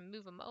I'm just going to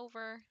move them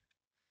over.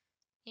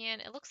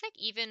 And it looks like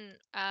even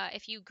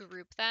if you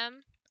group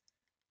them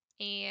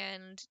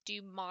and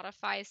do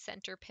modify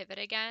center pivot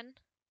again,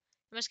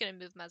 I'm just going to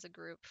move them as a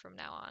group from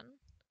now on.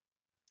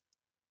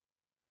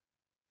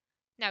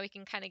 Now we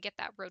can kind of get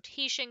that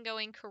rotation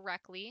going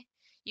correctly.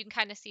 You can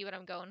kind of see what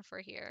I'm going for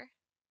here.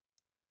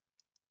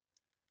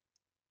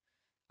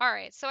 All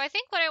right, so I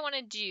think what I want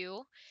to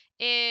do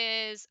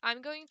is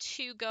I'm going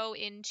to go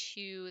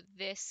into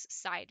this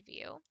side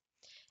view.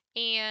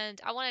 And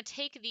I want to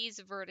take these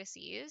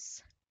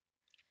vertices,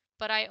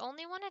 but I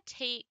only want to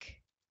take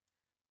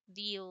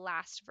the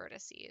last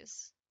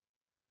vertices.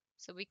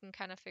 So we can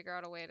kind of figure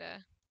out a way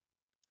to,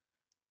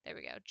 there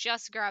we go,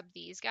 just grab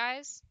these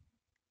guys.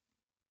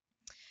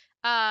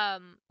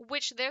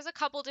 Which there's a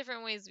couple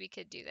different ways we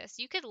could do this.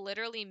 You could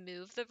literally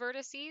move the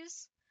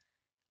vertices,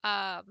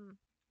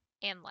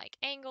 and like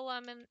angle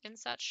them and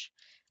such.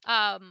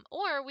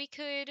 Or we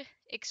could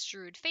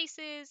extrude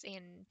faces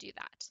and do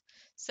that.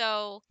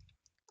 So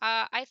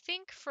I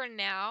think for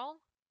now,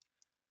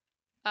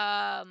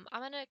 I'm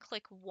gonna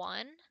click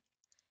 1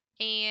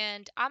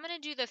 and I'm gonna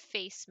do the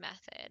face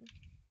method.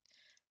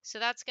 So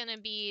that's gonna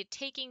be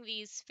taking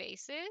these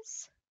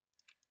faces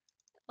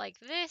like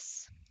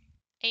this,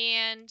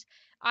 and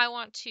I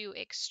want to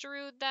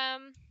extrude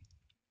them,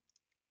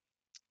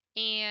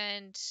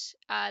 and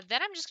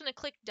then I'm just gonna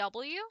click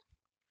W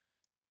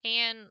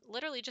and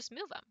literally just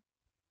move them.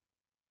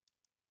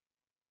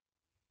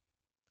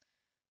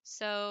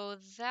 So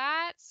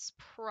that's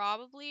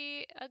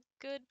probably a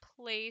good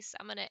place.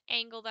 I'm gonna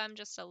angle them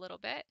just a little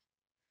bit.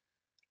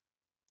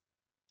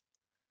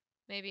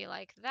 Maybe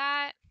like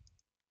that.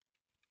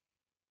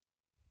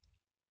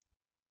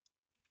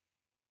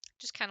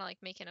 Just kind of like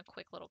making a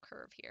quick little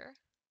curve here.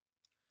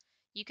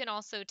 You can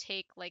also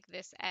take like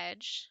this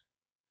edge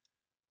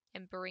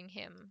and bring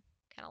him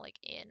kind of like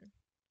in,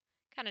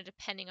 kind of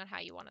depending on how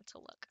you want it to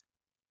look.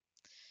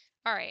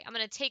 All right, I'm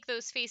gonna take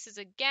those faces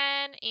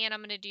again and I'm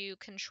gonna do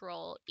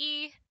Control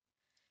E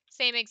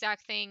Same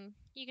exact thing.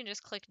 You can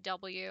just click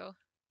W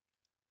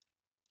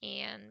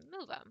and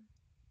move them.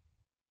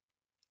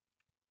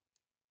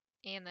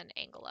 And then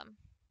angle them.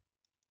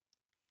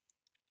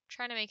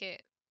 Trying to make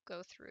it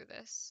go through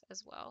this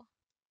as well.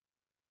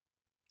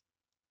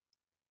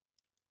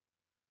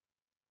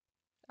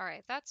 All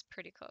right, that's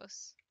pretty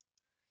close.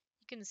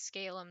 You can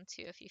scale them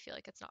too if you feel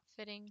like it's not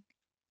fitting.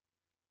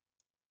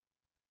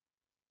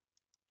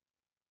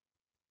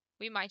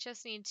 We might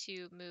just need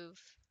to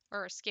move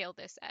or scale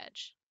this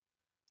edge.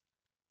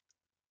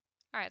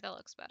 All right, that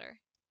looks better.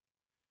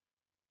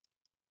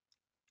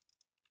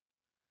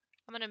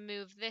 I'm going to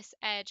move this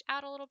edge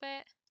out a little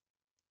bit.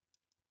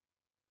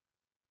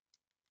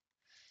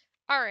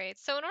 All right,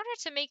 so in order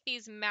to make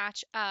these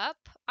match up,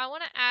 I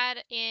want to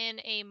add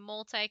in a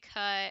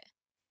multi-cut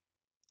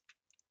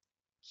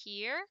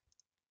here.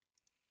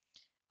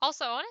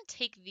 Also, I want to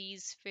take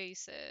these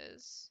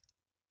faces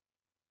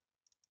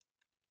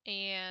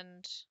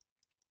and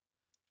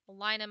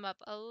line them up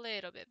a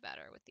little bit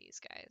better with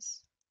these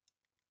guys.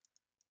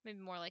 Maybe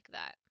more like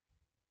that.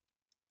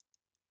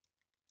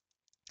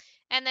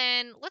 And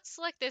then let's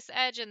select this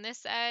edge and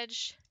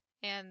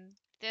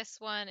this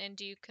one and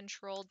do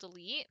Control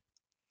Delete.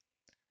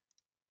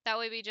 That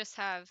way we just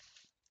have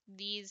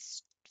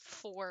these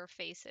 4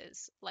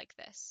 faces like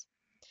this.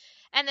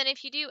 And then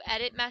if you do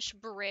Edit Mesh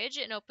Bridge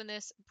and open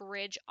this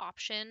bridge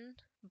option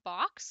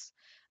box,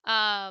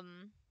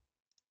 right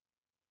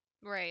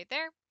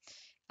there,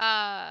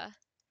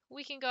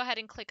 we can go ahead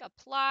and click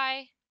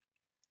Apply.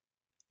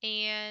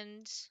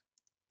 And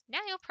now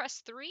you'll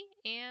press 3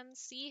 and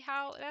see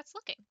how that's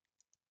looking.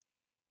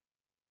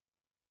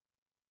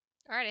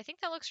 All right, I think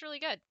that looks really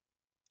good.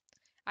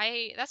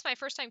 That's my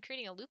first time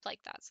creating a loop like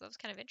that, so that was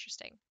kind of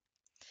interesting.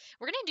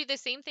 We're going to do the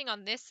same thing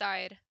on this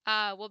side.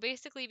 We'll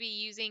basically be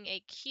using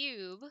a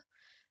cube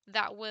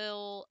that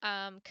will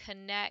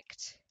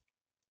connect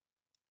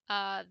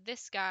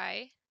this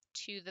guy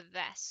to the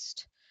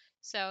vest.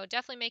 So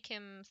definitely make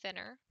him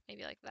thinner,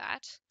 maybe like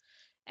that.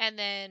 And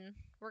then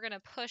we're going to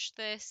push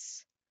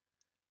this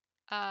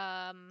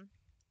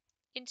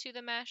into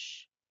the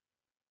mesh.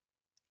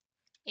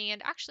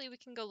 And actually, we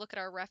can go look at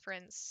our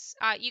reference.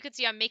 You can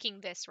see I'm making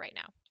this right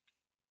now.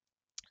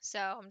 So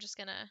I'm just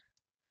going to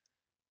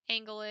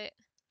angle it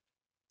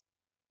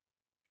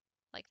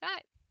like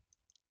that.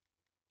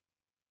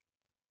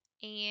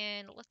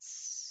 And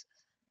let's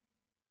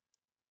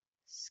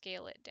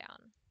scale it down.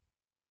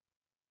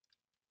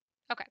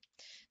 Okay,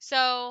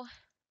 so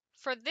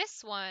for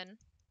this one,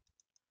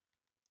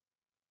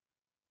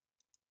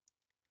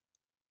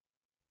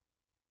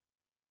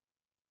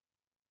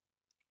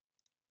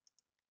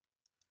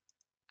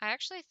 I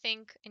actually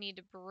think I need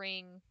to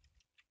bring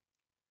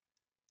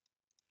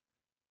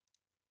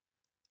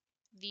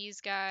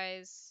these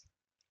guys.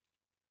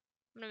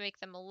 I'm going to make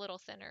them a little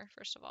thinner,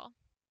 first of all.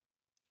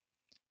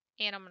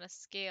 And I'm going to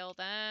scale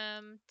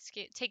them,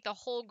 take the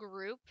whole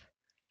group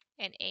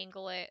and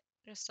angle it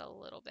just a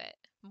little bit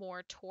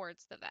more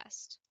towards the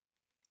vest.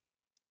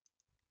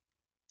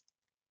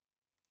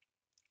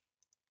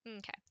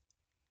 Okay.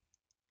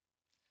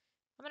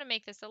 I'm going to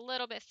make this a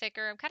little bit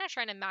thicker. I'm kind of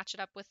trying to match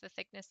it up with the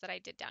thickness that I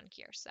did down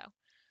here. So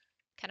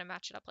kind of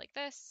match it up like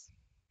this.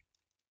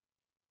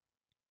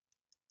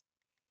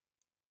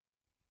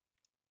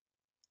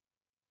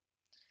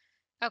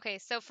 Okay,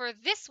 so for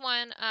this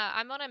one,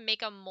 I'm going to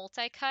make a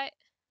multi-cut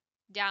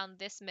down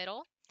this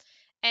middle.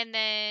 And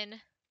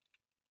then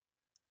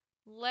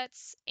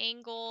let's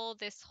angle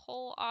this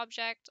whole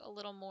object a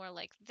little more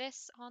like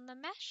this on the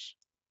mesh.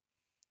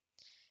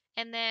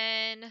 And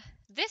then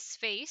this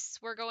face,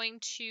 we're going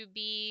to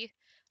be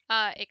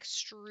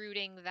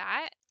extruding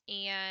that,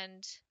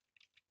 and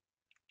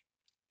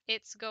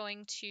it's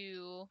going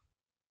to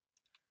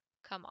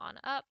come on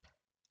up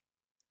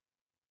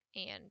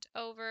and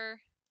over.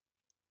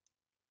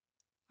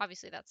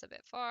 Obviously, that's a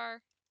bit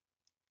far.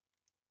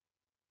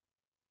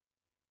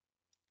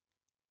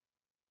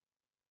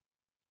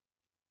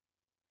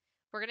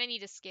 We're going to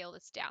need to scale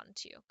this down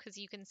too, because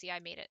you can see I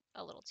made it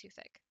a little too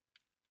thick.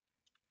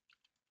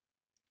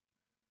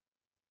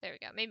 There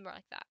we go, maybe more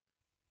like that.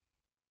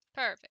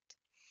 Perfect.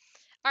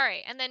 All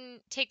right, and then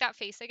take that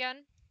face again,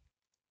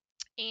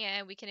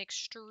 and we can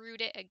extrude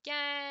it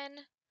again,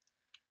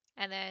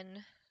 and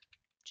then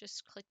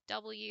just click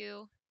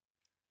W.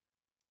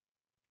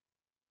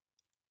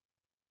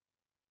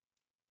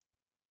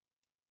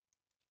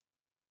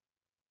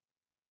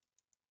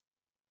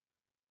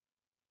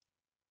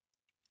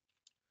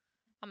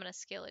 I'm going to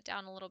scale it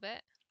down a little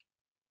bit.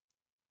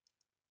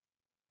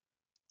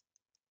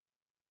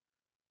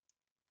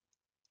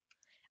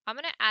 I'm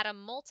going to add a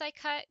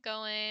multi-cut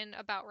going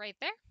about right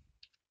there.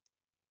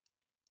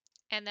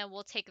 And then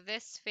we'll take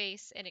this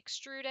face and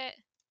extrude it.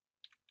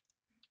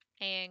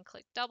 And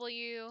click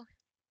W.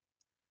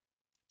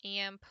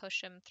 And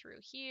push them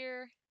through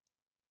here.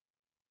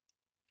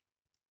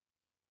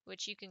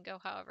 Which you can go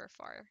however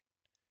far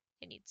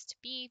it needs to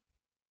be.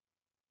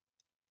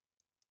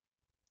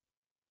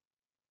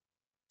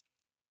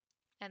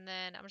 And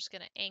then I'm just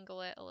going to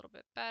angle it a little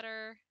bit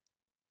better.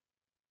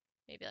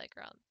 Maybe like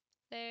around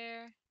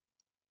there.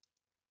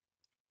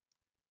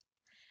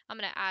 I'm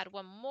going to add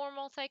one more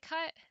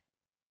multi-cut,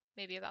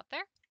 maybe about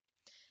there.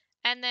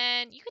 And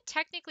then you could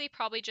technically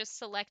probably just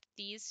select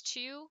these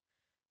two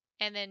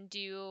and then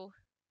do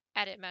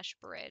edit mesh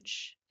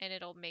bridge, and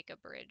it'll make a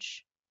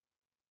bridge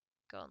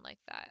going like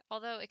that.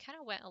 Although it kind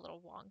of went a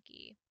little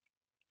wonky.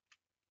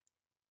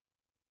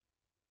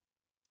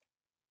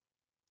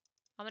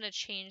 I'm going to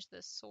change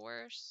the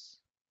source.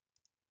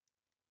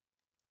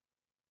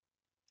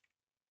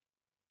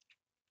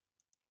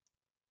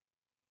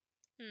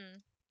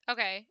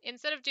 Okay,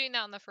 instead of doing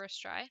that on the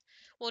first try,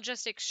 we'll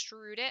just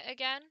extrude it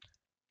again.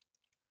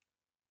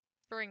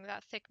 Bring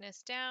that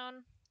thickness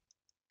down.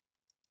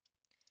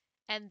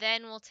 And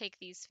then we'll take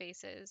these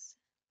faces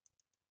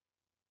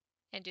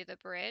and do the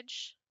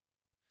bridge.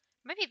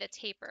 Maybe the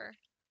taper.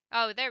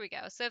 Oh, there we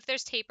go. So if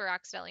there's taper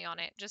accidentally on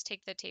it, just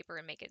take the taper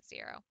and make it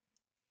 0.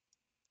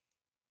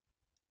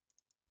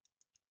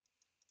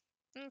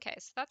 Okay,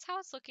 so that's how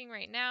it's looking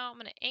right now. I'm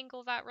going to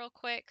angle that real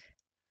quick.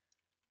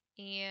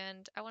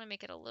 And I want to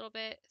make it a little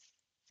bit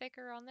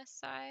thicker on this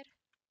side.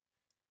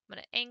 I'm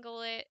going to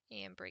angle it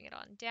and bring it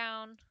on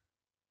down.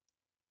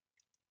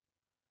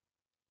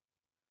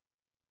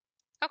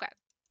 Okay.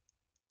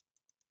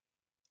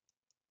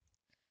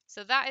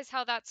 So that is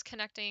how that's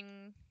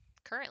connecting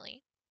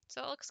currently.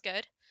 So it looks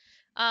good.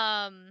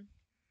 I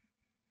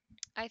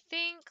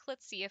think,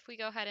 let's see, if we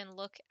go ahead and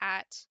look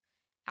at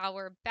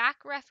our back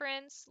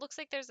reference, looks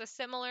like there's a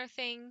similar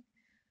thing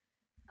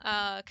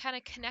kind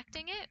of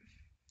connecting it.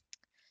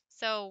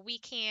 So we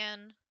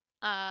can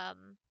add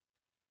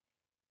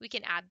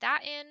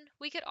that in.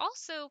 We could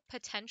also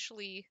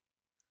potentially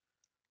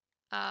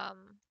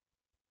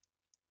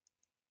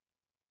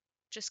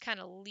just kind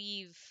of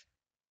leave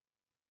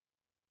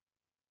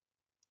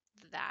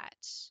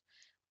that.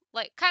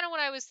 Like, kind of what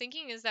I was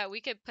thinking is that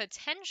we could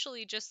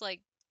potentially just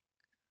like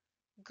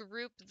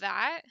group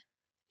that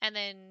and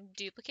then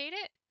duplicate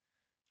it.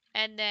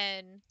 And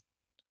then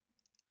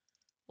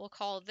we'll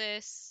call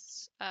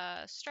this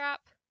strap.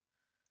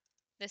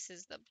 This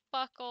is the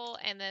buckle,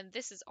 and then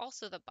this is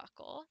also the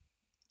buckle.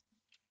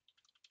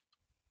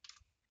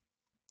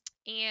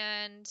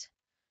 And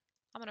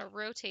I'm going to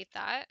rotate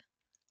that.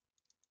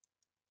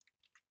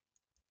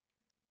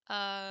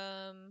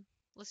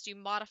 Let's do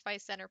modify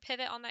center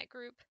pivot on that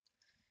group.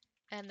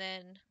 And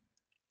then,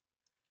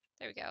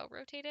 there we go,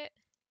 rotate it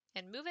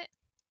and move it.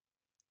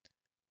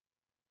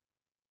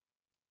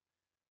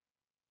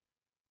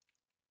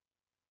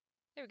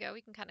 There we go,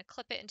 we can kind of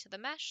clip it into the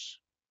mesh.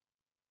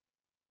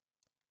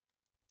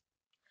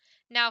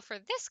 Now for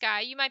this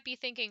guy, you might be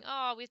thinking,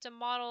 oh, we have to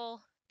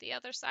model the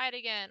other side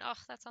again. Oh,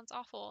 that sounds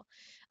awful.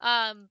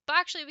 But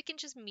actually we can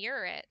just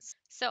mirror it.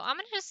 So I'm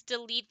going to just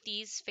delete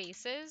these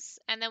faces,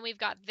 and then we've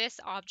got this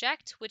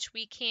object, which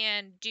we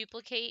can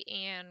duplicate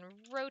and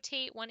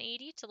rotate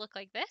 180 to look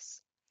like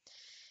this.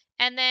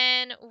 And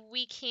then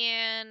we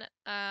can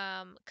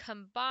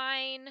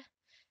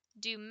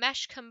do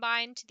mesh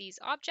combine to these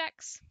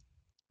objects.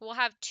 We'll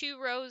have 2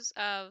 rows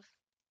of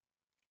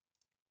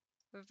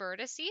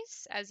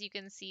vertices, as you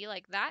can see,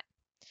 like that.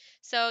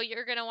 So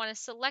you're going to want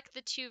to select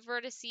the 2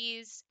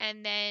 vertices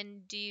and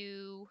then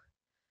do,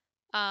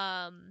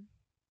 there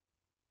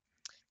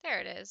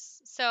it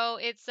is. So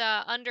it's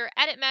under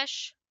Edit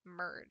Mesh,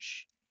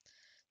 Merge.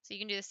 So you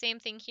can do the same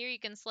thing here. You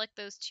can select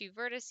those 2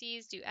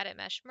 vertices, do Edit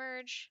Mesh,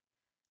 Merge,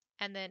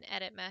 and then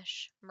Edit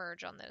Mesh,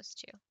 Merge on those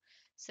 2.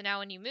 So now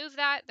when you move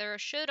that, there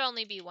should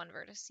only be 1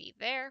 vertex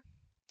there.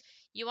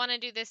 You want to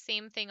do the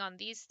same thing on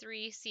these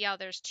 3. See how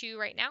there's 2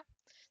 right now?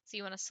 So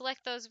you want to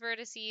select those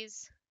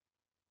vertices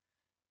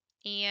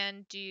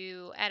and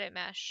do Edit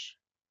Mesh,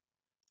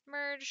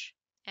 Merge,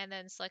 and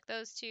then select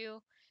those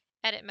 2,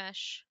 Edit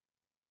Mesh,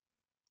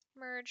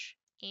 Merge,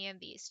 and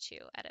these 2,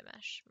 Edit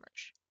Mesh,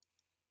 Merge.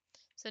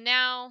 So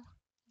now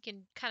you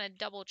can kind of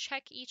double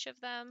check each of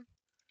them.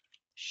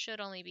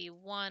 Should only be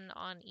 1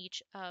 on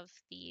each of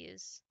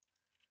these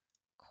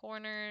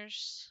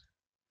corners,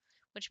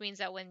 which means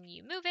that when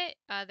you move it,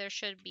 there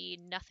should be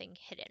nothing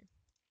hidden.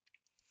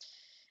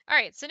 All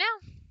right, so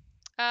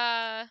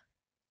now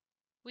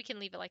we can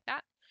leave it like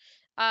that.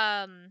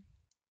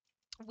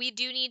 We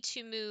do need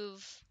to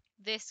move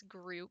this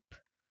group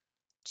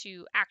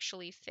to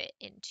actually fit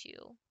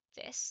into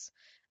this,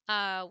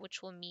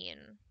 which will mean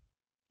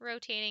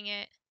rotating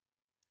it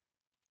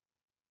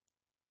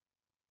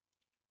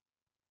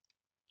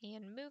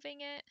and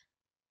moving it.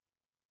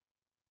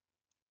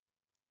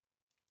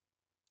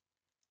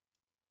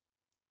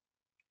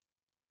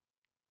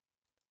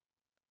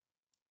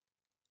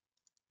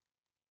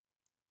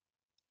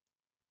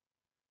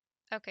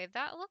 Okay,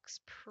 that looks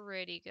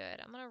pretty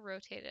good. I'm going to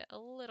rotate it a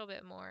little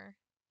bit more.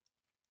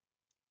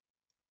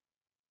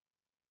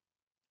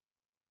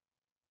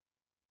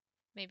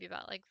 Maybe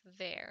about like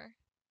there.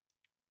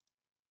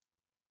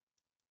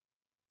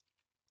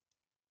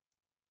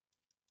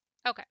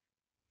 Okay.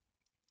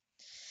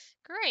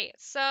 Great.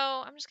 So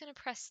I'm just going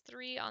to press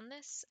 3 on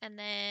this and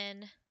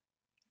then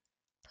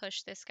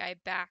push this guy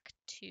back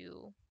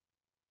to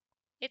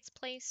its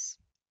place.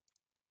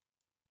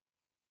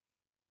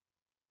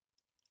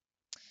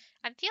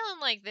 I'm feeling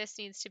like this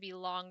needs to be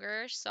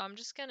longer, so I'm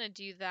just gonna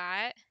do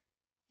that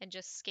and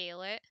just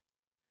scale it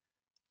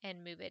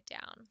and move it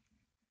down.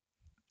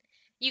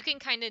 You can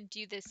kind of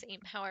do the same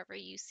however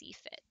you see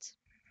fit.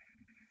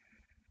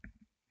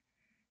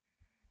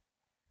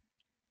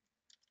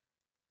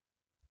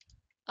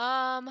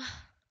 I'm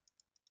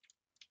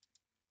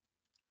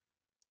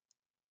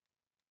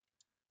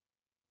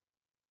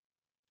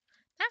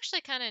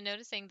actually kind of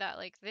noticing that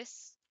like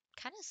this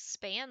kind of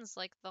spans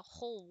like the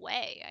whole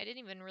way. I didn't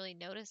even really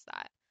notice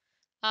that.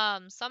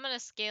 So I'm gonna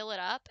scale it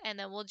up and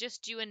then we'll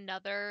just do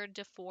another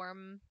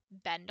deform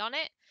bend on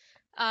it.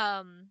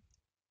 Um,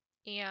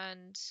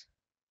 and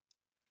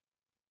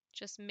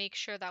just make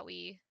sure that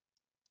we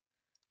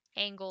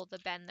angle the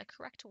bend the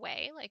correct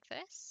way like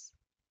this.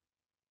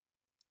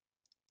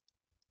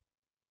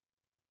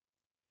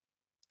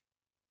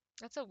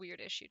 That's a weird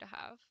issue to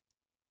have.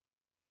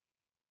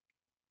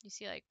 You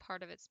see like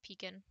part of it's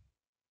peeking.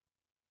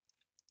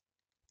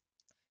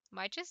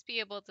 Might just be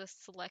able to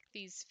select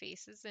these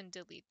faces and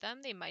delete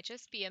them. They might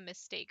just be a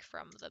mistake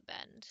from the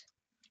bend.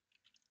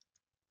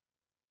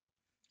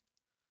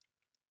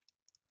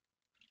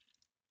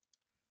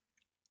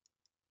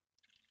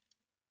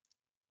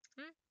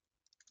 Hmm?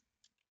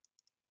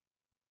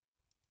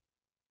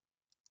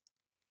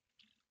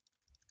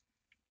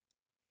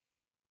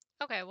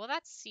 Okay, well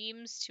that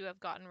seems to have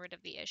gotten rid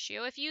of the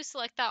issue. If you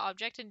select that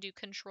object and do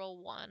Control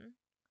 1,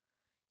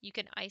 you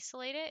can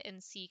isolate it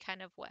and see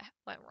kind of what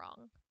went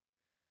wrong.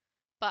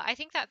 But I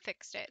think that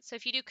fixed it. So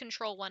if you do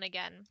Control 1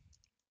 again,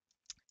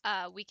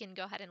 we can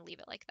go ahead and leave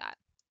it like that.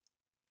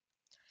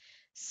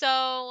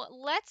 So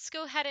let's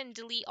go ahead and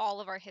delete all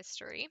of our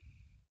history.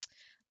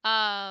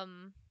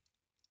 That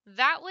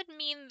would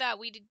mean that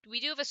we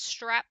do have a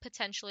strap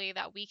potentially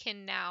that we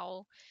can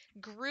now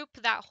group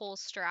that whole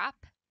strap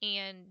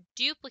and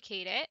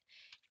duplicate it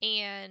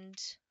and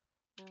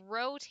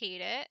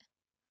rotate it.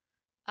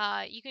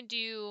 You can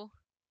do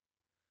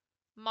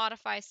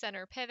modify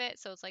center pivot,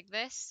 so it's like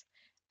this,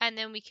 and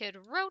then we could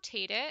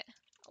rotate it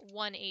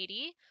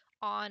 180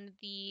 on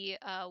the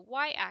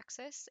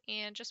y-axis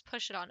and just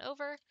push it on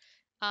over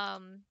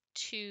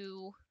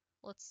to,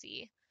 let's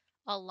see,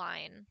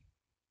 align,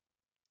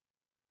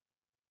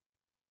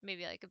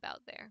 maybe like about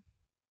there,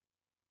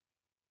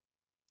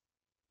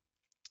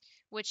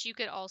 which you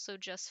could also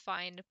just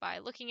find by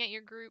looking at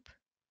your group.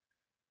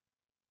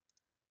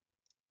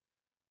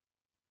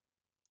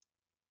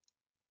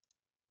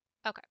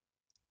 Okay,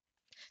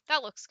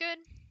 that looks good.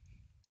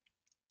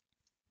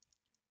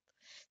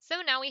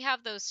 So now we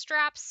have those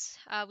straps.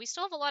 We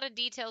still have a lot of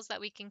details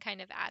that we can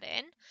kind of add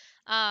in.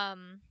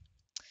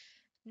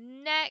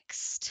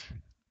 Next,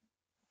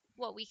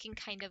 what we can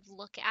kind of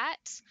look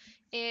at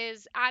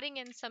is adding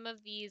in some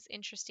of these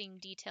interesting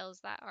details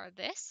that are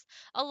this.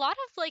 A lot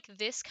of like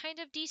this kind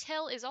of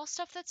detail is all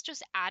stuff that's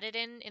just added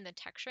in the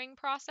texturing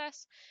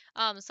process.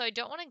 So I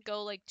don't want to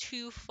go like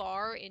too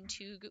far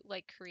into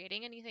like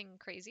creating anything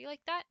crazy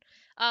like that.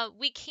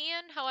 We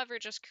can, however,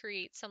 just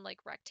create some like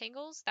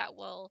rectangles that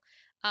will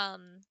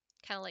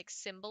kind of like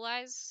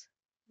symbolize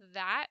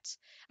that.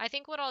 I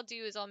think what I'll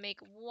do is I'll make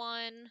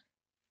one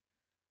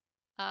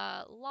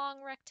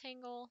long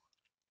rectangle,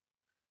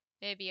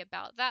 maybe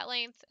about that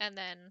length, and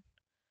then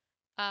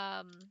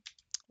um,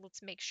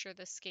 let's make sure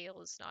the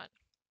scale is not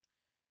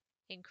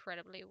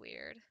incredibly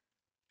weird.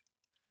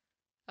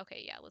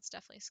 Okay, yeah, let's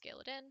definitely scale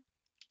it in.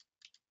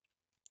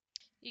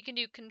 You can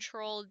do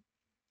Control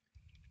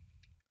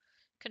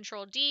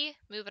D,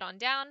 move it on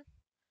down,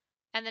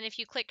 and then if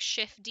you click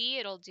Shift D,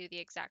 it'll do the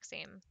exact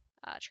same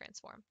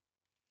transform.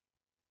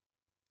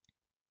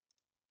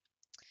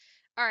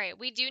 All right,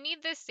 we do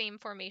need this same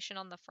formation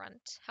on the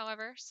front,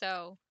 however,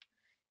 so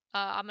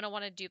I'm going to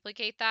want to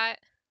duplicate that,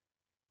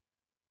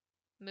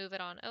 move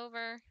it on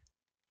over.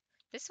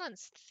 This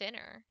one's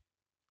thinner,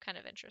 kind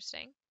of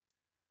interesting.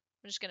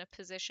 I'm just going to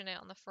position it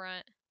on the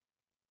front.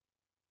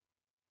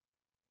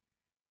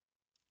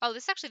 Oh,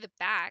 this is actually the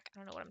back. I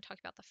don't know what I'm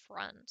talking about, the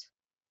front.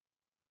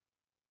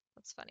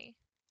 That's funny.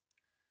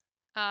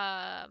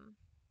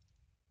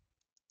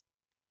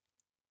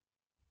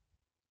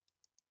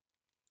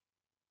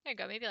 There you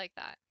go, maybe like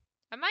that.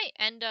 I might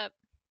end up,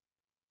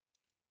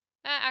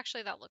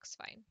 actually that looks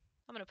fine.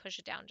 I'm gonna push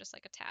it down just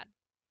like a tad.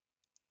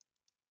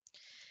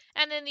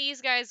 And then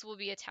these guys will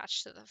be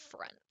attached to the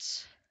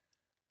front,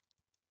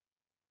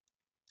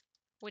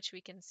 which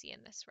we can see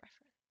in this reference.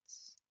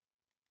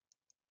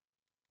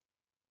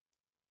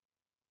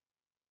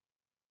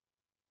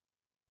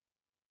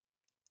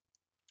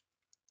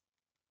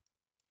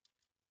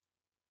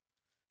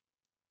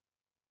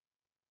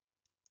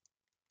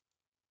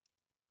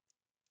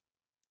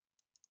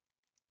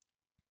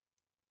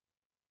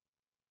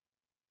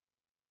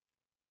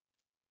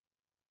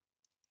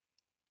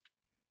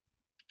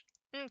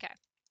 Okay,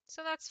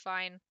 so that's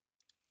fine.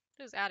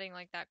 Just adding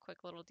like that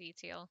quick little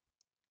detail.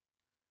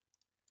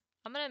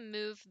 I'm gonna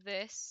move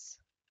this.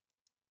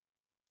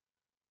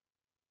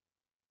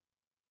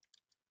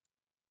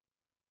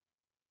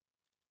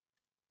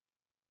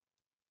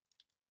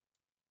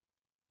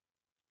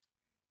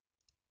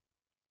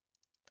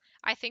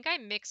 I think I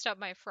mixed up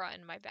my front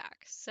and my back,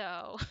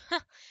 so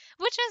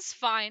which is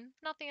fine,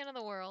 not the end of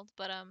the world.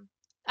 But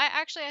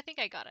I think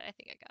I got it. I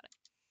think I got it.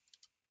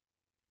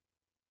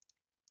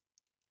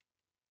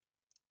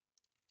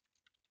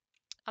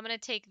 I'm gonna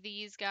take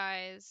these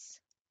guys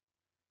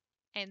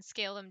and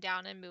scale them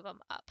down and move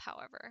them up.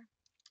 However,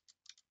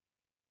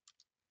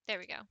 there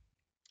we go.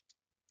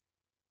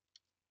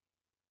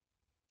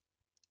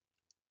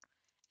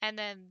 And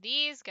then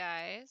these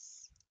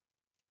guys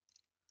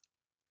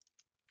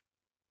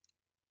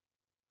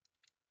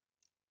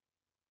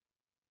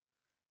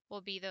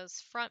will be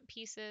those front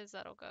pieces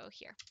that'll go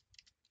here.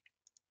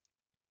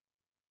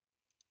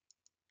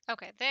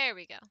 Okay, there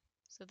we go.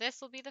 So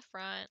this will be the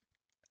front.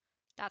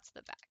 That's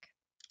the back.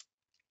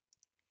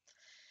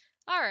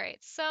 All right,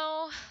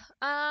 so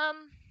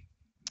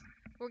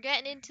we're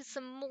getting into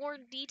some more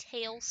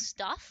detail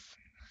stuff.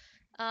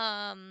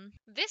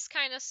 This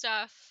kind of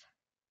stuff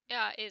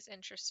is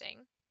interesting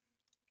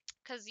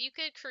because you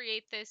could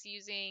create this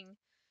using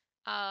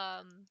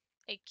a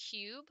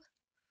cube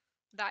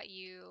that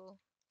you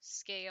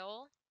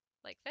scale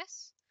like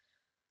this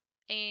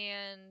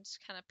and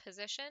kind of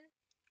position.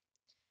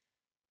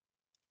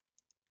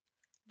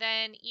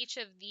 Then each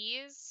of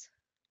these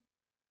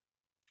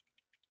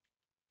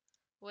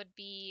would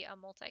be a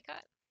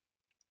multi-cut.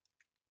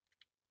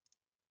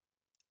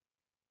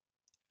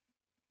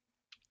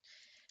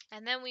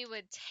 And then we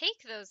would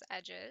take those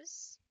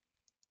edges,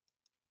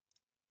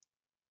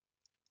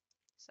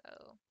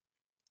 so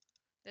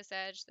this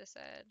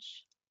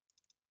edge,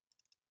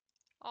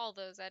 all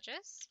those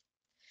edges,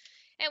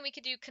 and we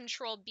could do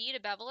Control B to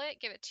bevel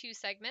it, give it 2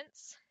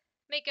 segments,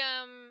 make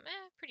them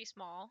pretty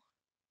small,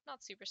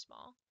 not super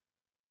small,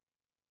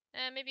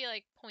 maybe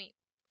like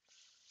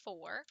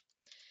 0.4.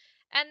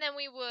 And then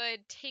we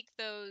would take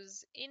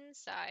those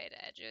inside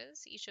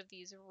edges, each of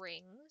these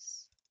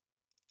rings,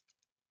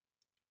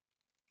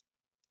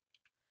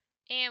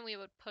 and we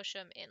would push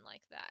them in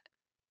like that.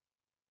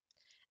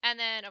 And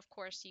then, of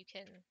course, you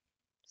can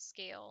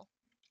scale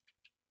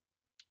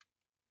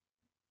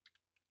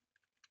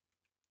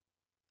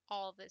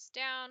all of this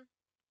down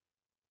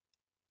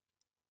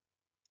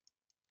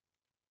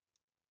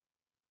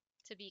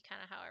to be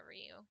kind of however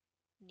you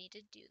need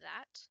to do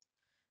that.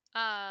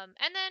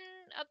 And then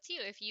up to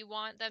you. If you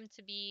want them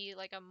to be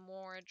like a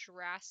more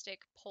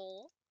drastic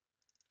pull,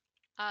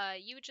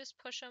 you would just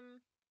push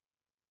them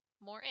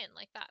more in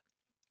like that.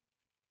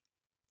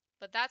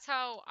 But that's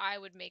how I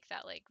would make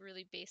that like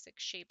really basic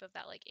shape of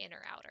that like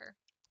inner outer.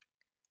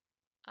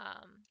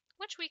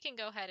 Which we can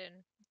go ahead and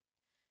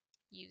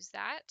use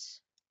that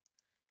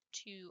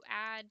to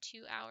add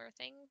to our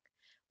thing.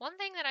 One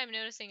thing that I'm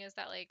noticing is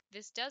that like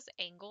this does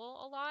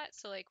angle a lot,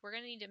 so like we're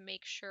gonna need to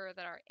make sure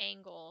that our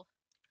angle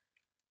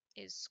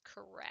is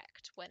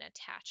correct when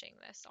attaching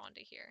this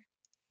onto here.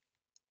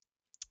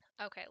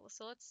 Okay,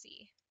 so let's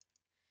see.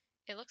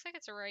 It looks like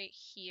it's right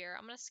here.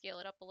 I'm gonna scale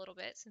it up a little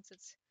bit since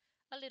it's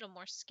a little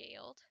more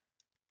scaled.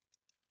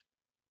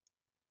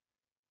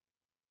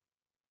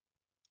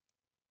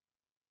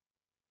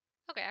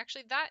 Okay,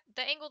 actually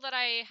the angle that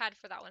I had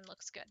for that one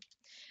looks good.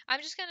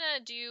 I'm just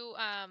gonna do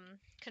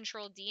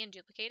Control D and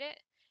duplicate it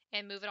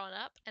and move it on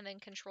up, and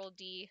then Control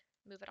D,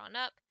 move it on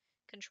up,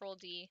 Control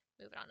D,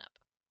 move it on up.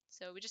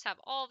 So we just have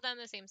all of them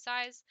the same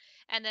size,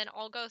 and then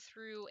I'll go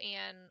through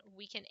and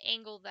we can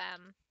angle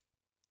them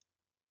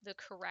the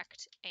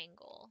correct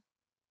angle.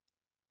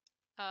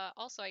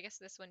 Also, I guess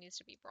this one needs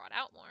to be brought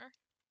out more.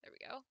 There we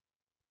go.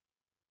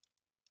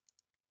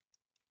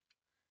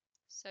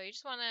 So you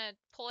just want to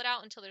pull it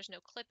out until there's no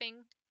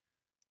clipping.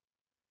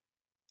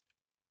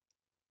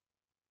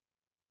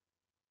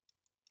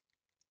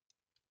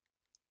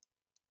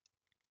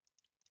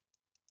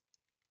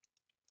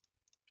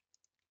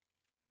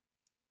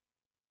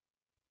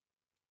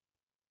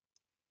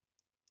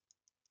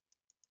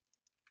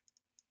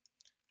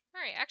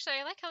 Alright, actually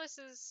I like how this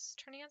is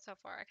turning out so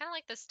far. I kind of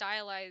like the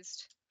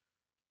stylized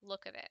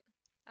look of it.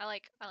 I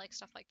like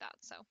stuff like that,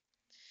 so.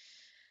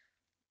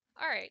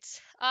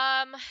 Alright,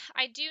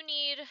 I do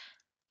need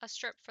a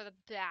strip for the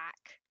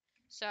back.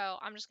 So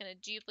I'm just going to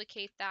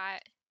duplicate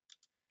that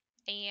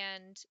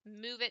and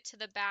move it to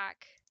the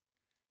back,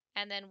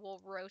 and then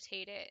we'll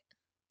rotate it.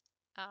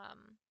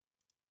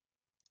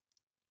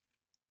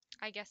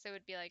 I guess it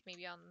would be like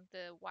maybe on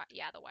the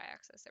the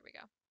y-axis. There we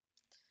go.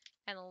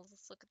 And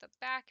let's look at the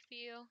back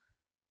view.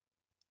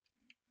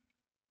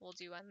 We'll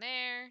do one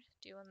there,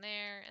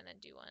 and then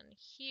do one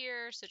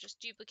here. So just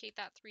duplicate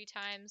that 3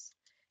 times.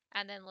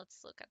 And then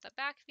let's look at the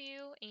back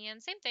view,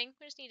 and same thing,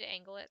 we just need to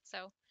angle it.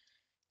 So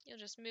you'll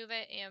just move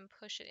it and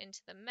push it into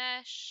the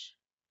mesh.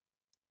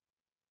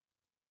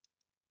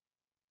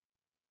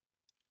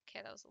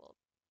 Okay, that was a little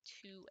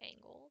too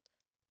angled.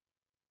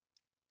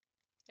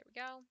 There we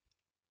go.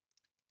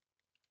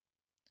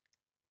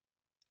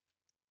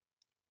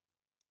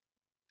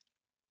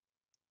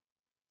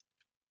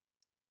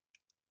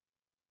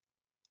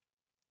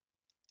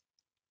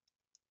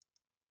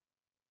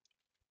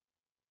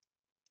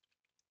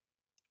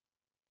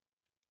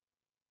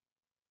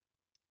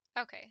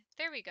 Okay,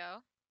 there we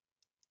go.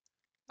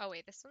 Oh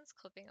wait, this one's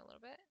clipping a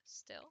little bit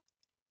still.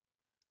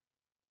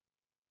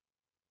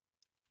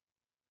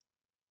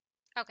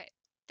 Okay,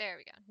 there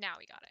we go. Now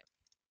we got it.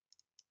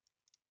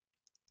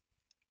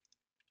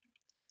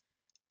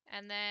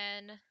 And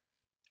then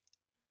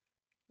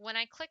when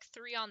I click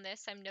 3 on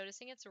this, I'm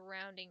noticing it's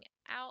rounding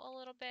out a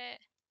little bit.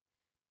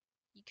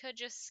 You could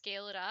just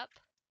scale it up,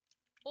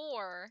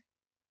 or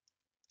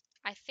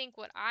I think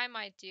what I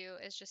might do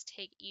is just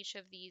take each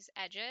of these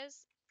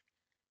edges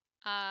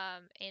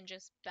and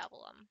just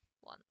bevel them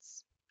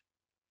once.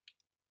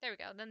 There we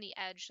go. Then the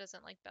edge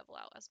doesn't like bevel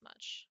out as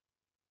much.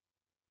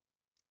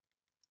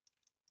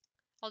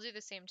 I'll do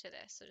the same to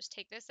this. So just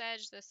take this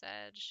edge, this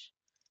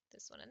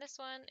one,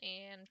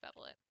 and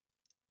bevel it.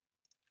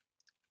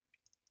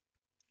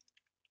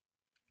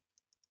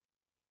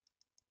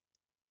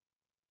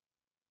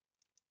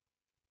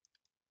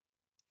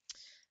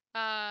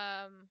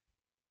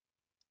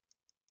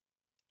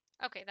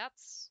 Okay,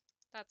 that's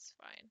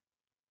fine.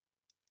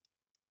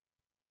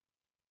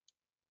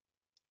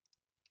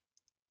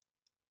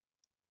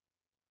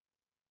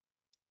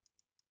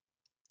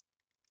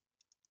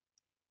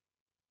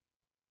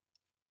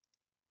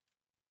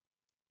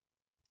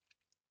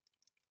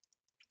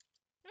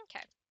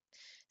 Okay,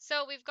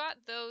 so we've got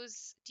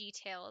those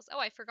details. Oh,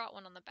 I forgot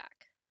one on the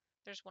back.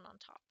 There's one on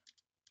top.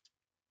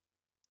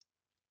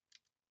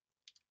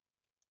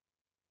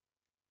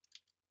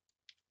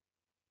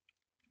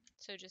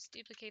 So just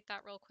duplicate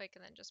that real quick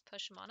and then just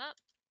push them on up.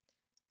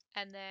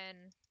 And then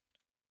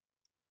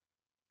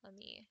let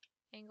me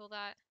angle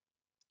that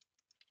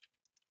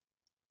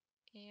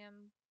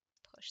and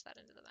push that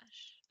into the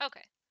mesh.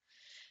 Okay,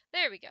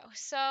 there we go.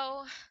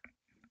 So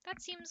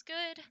that seems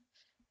good.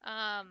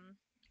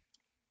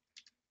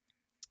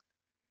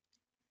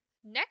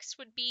 Next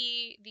would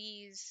be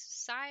these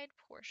side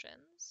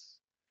portions,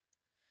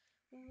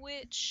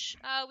 which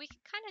we can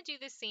kind of do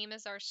the same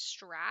as our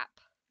strap,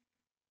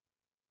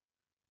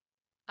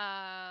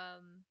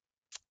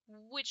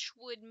 which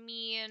would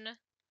mean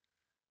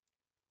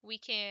we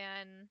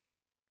can,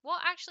 well,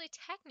 actually,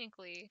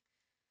 technically,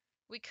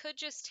 we could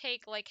just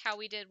take like how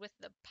we did with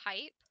the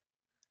pipe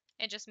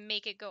and just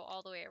make it go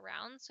all the way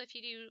around. So if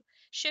you do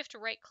shift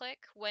right click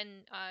when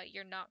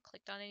you're not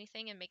clicked on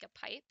anything and make a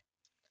pipe,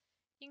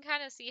 you can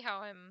kind of see how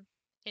I'm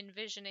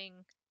envisioning,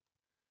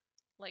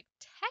 like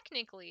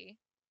technically,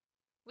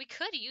 we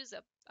could use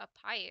a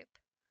pipe.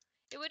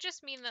 It would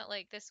just mean that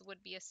like this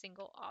would be a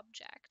single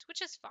object,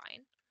 which is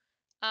fine.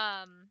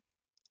 I'm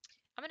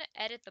gonna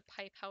edit the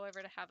pipe,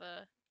 however, to have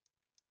a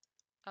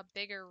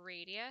bigger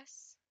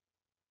radius,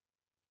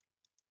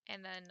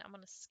 and then I'm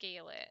gonna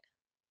scale it.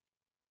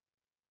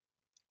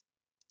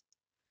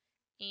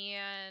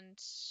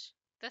 And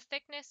the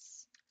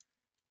thickness,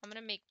 I'm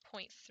gonna make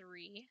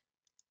 0.3.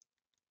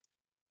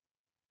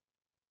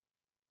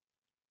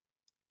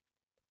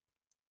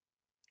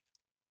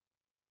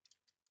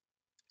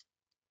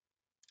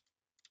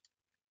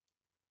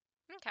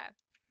 Okay.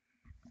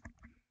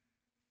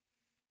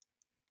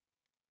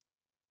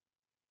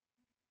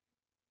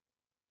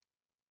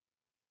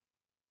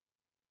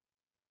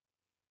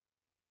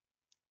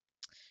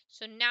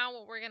 So now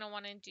what we're gonna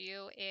want to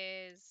do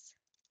is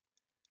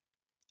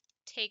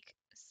take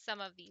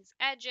some of these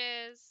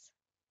edges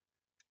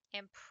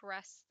and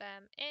press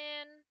them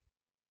in.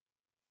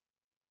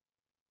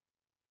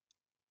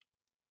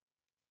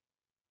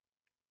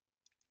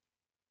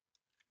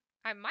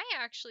 I might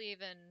actually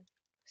even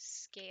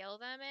scale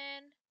them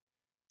in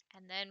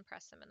and then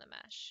press them in the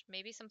mesh.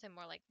 Maybe something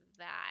more like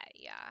that,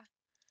 yeah.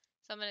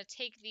 So I'm going to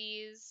take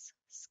these,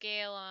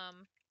 scale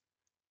them,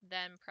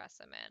 then press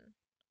them in.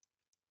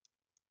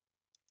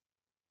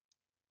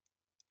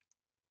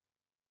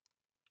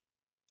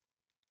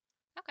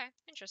 Okay,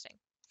 interesting.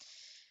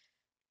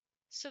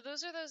 So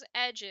those are those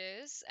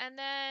edges, and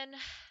then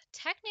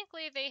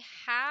technically they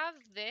have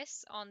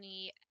this on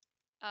the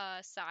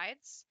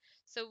sides.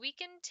 So we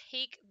can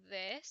take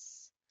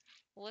this,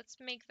 let's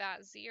make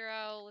that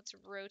 0, let's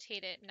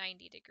rotate it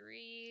 90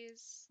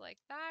 degrees, like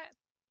that.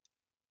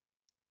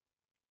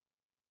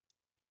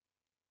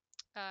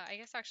 I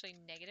guess actually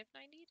negative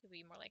 90 to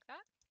be more like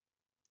that.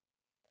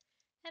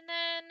 And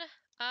then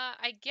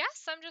I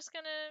guess I'm just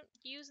going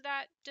to use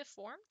that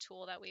deform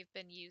tool that we've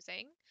been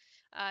using.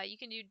 You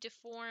can do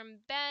deform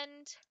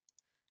bend.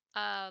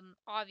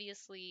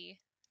 Obviously,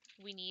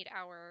 we need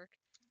our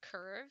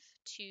curve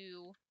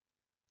to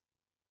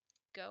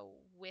go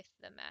with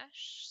the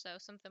mesh. So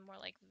something more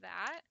like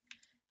that.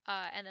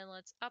 And then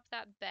let's up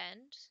that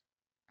bend.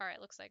 All right,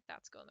 looks like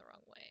that's going the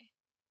wrong way.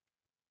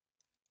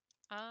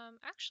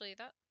 Actually,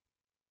 that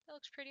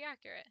looks pretty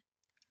accurate.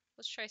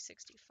 Let's try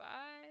 65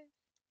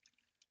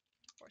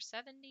 or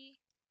 70.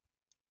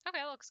 Okay,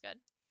 that looks good.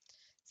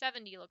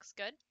 70 looks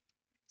good.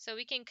 So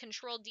we can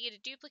Control D to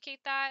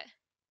duplicate that,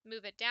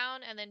 move it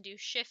down, and then do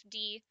Shift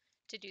D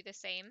to do the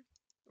same.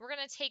 We're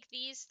going to take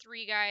these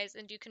 3 guys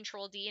and do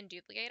Control D and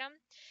duplicate them.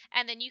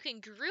 And then you can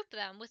group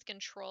them with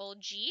Control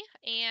G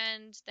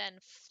and then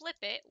flip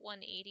it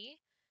 180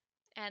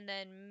 and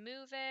then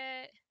move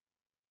it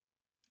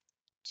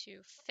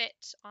to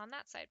fit on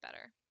that side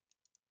better.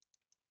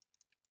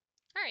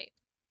 All right.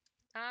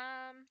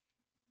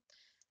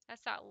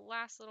 That's that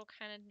last little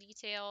kind of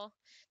detail.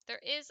 There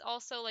is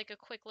also like a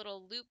quick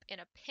little loop in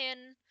a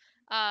pin.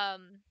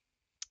 Um,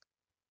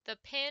 the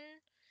pin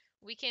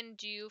we can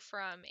do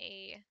from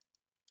a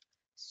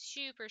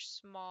super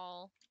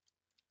small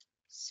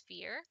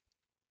sphere.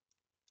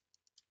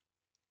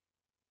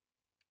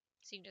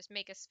 So you can just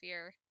make a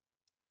sphere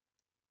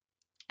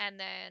and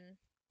then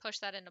push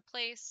that into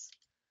place.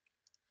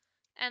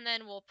 And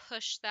then we'll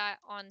push that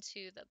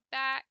onto the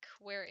back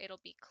where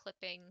it'll be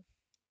clipping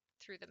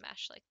through the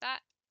mesh like that.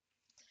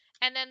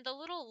 And then the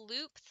little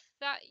loop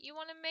that you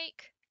want to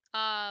make,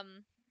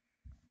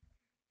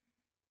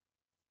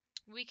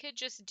 we could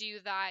just do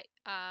that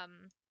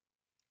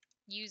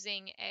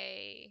using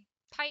a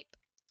pipe,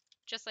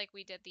 just like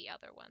we did the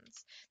other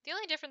ones. The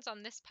only difference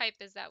on this pipe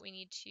is that we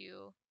need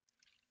to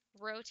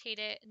rotate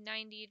it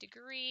 90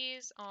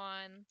 degrees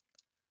on,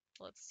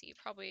 let's see,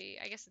 probably,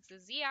 I guess it's the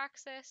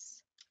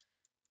z-axis.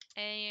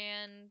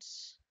 And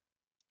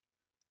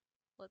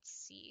let's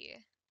see,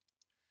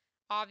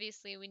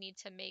 obviously we need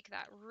to make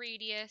that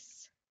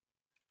radius,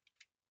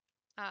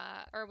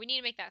 or we need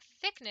to make that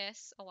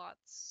thickness a lot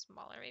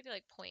smaller, maybe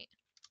like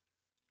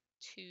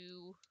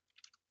 0.2.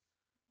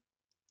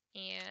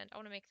 And I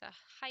want to make the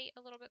height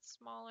a little bit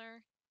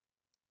smaller.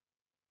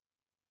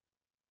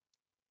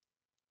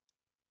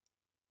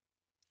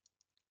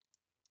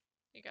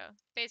 There you go.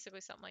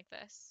 Basically something like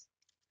this.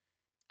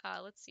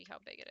 Let's see how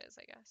big it is,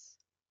 I guess.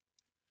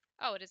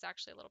 Oh, it is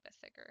actually a little bit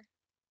thicker.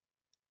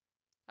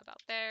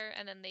 About there.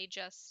 And then they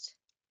just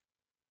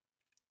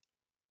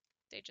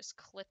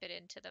clip it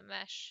into the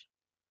mesh.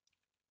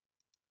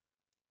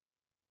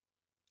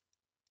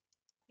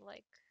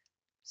 Like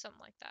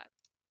something like that.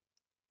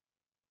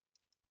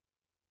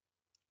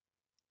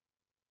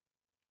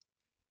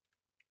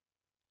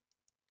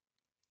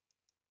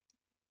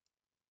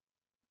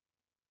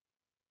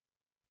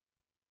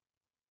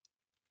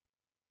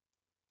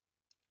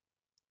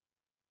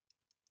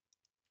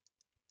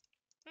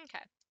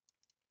 Okay.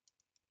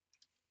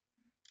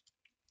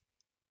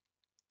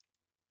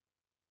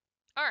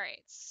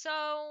 Alright,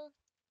 so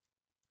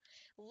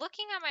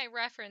looking at my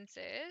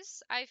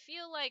references, I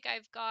feel like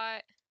I've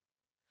got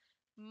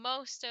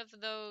most of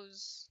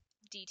those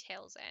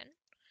details in.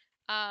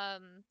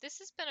 This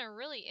has been a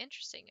really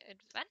interesting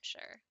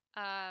adventure.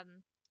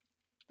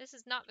 This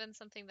has not been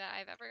something that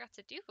I've ever got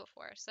to do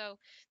before, so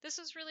this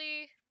was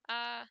really,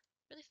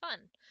 really fun.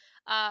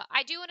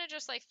 I do want to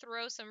just like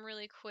throw some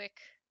really quick,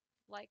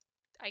 like,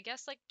 I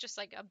guess like just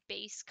like a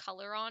base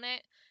color on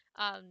it,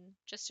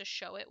 just to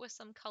show it with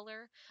some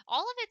color.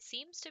 All of it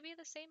seems to be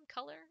the same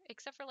color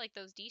except for like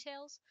those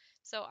details.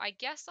 So I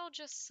guess I'll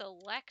just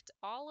select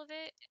all of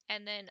it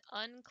and then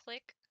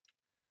unclick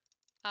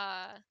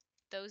uh,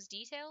 those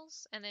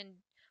details and then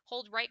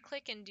hold right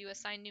click and do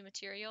assign new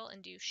material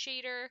and do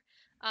shader,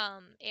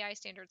 AI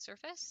standard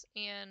surface,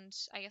 and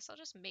I guess I'll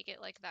just make it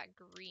like that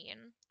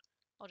green.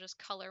 I'll just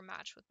color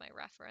match with my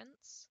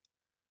reference.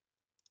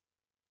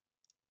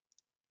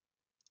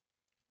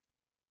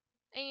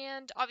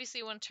 And obviously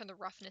you want to turn the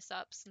roughness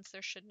up since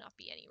there should not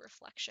be any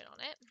reflection on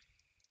it.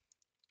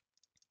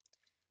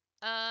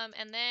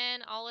 And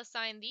then I'll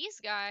assign these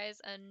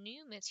guys a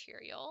new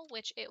material,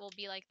 which it will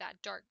be like that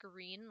dark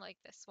green like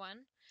this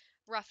one.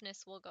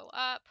 Roughness will go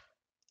up.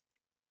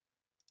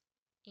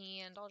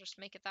 And I'll just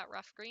make it that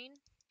rough green.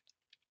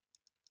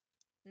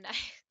 Nice.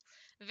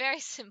 Very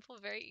simple,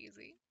 very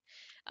easy.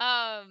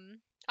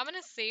 I'm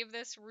gonna save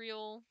this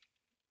real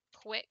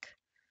quick.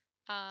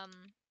 Um,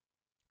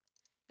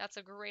 that's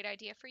a great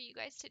idea for you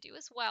guys to do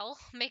as well.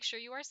 Make sure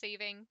you are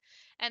saving.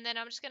 And then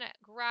I'm just gonna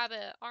grab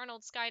a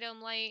Arnold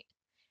Skydome light.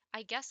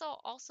 I guess I'll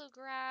also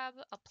grab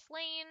a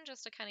plane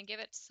just to kind of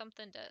give it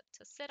something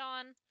to sit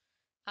on.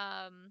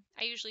 I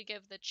usually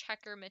give the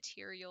checker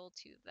material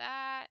to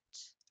that.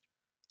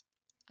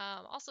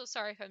 Also,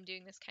 sorry if I'm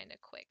doing this kind of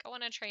quick. I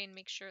want to try and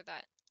make sure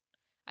that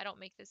I don't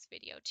make this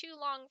video too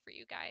long for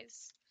you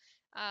guys.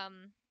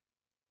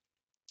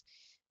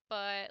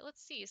 But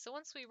let's see. So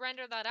once we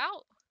render that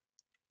out,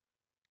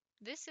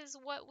 this is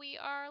what we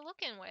are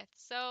looking with.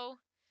 So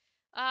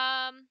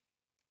I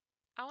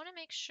want to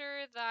make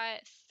sure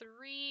that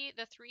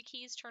the three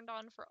keys turned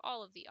on for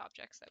all of the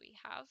objects that we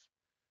have.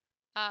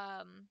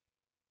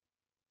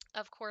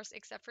 Of course,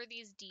 except for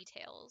these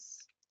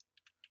details.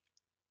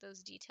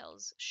 Those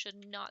details should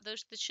not,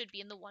 those should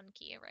be in the one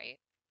key, right?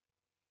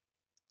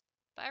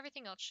 But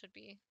everything else should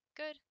be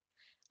good.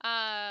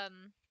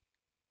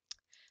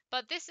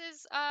 But this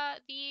is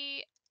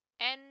the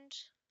end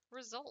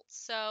result.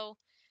 So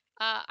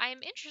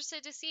I'm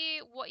interested to see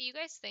what you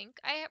guys think.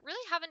 I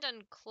really haven't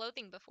done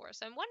clothing before,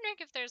 so I'm wondering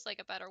if there's like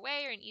a better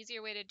way or an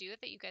easier way to do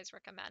it that you guys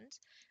recommend.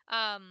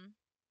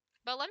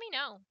 But let me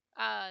know.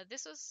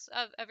 This was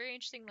a very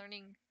interesting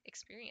learning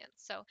experience.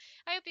 So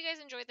I hope you guys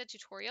enjoyed the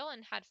tutorial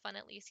and had fun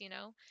at least,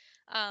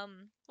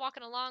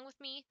 walking along with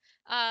me.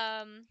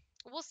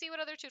 We'll see what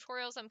other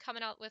tutorials I'm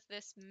coming out with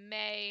this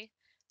May.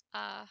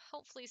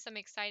 hopefully some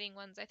exciting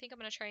ones. I think I'm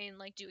gonna try and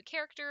like do a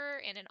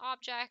character and an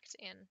object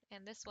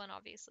and this one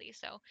obviously.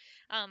 So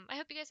I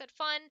hope you guys had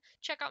fun.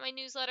 Check out my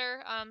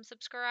newsletter,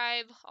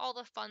 subscribe, all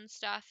the fun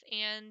stuff,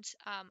 and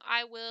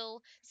I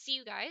will see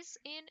you guys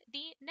in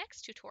the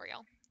next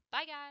tutorial.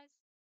 Bye guys.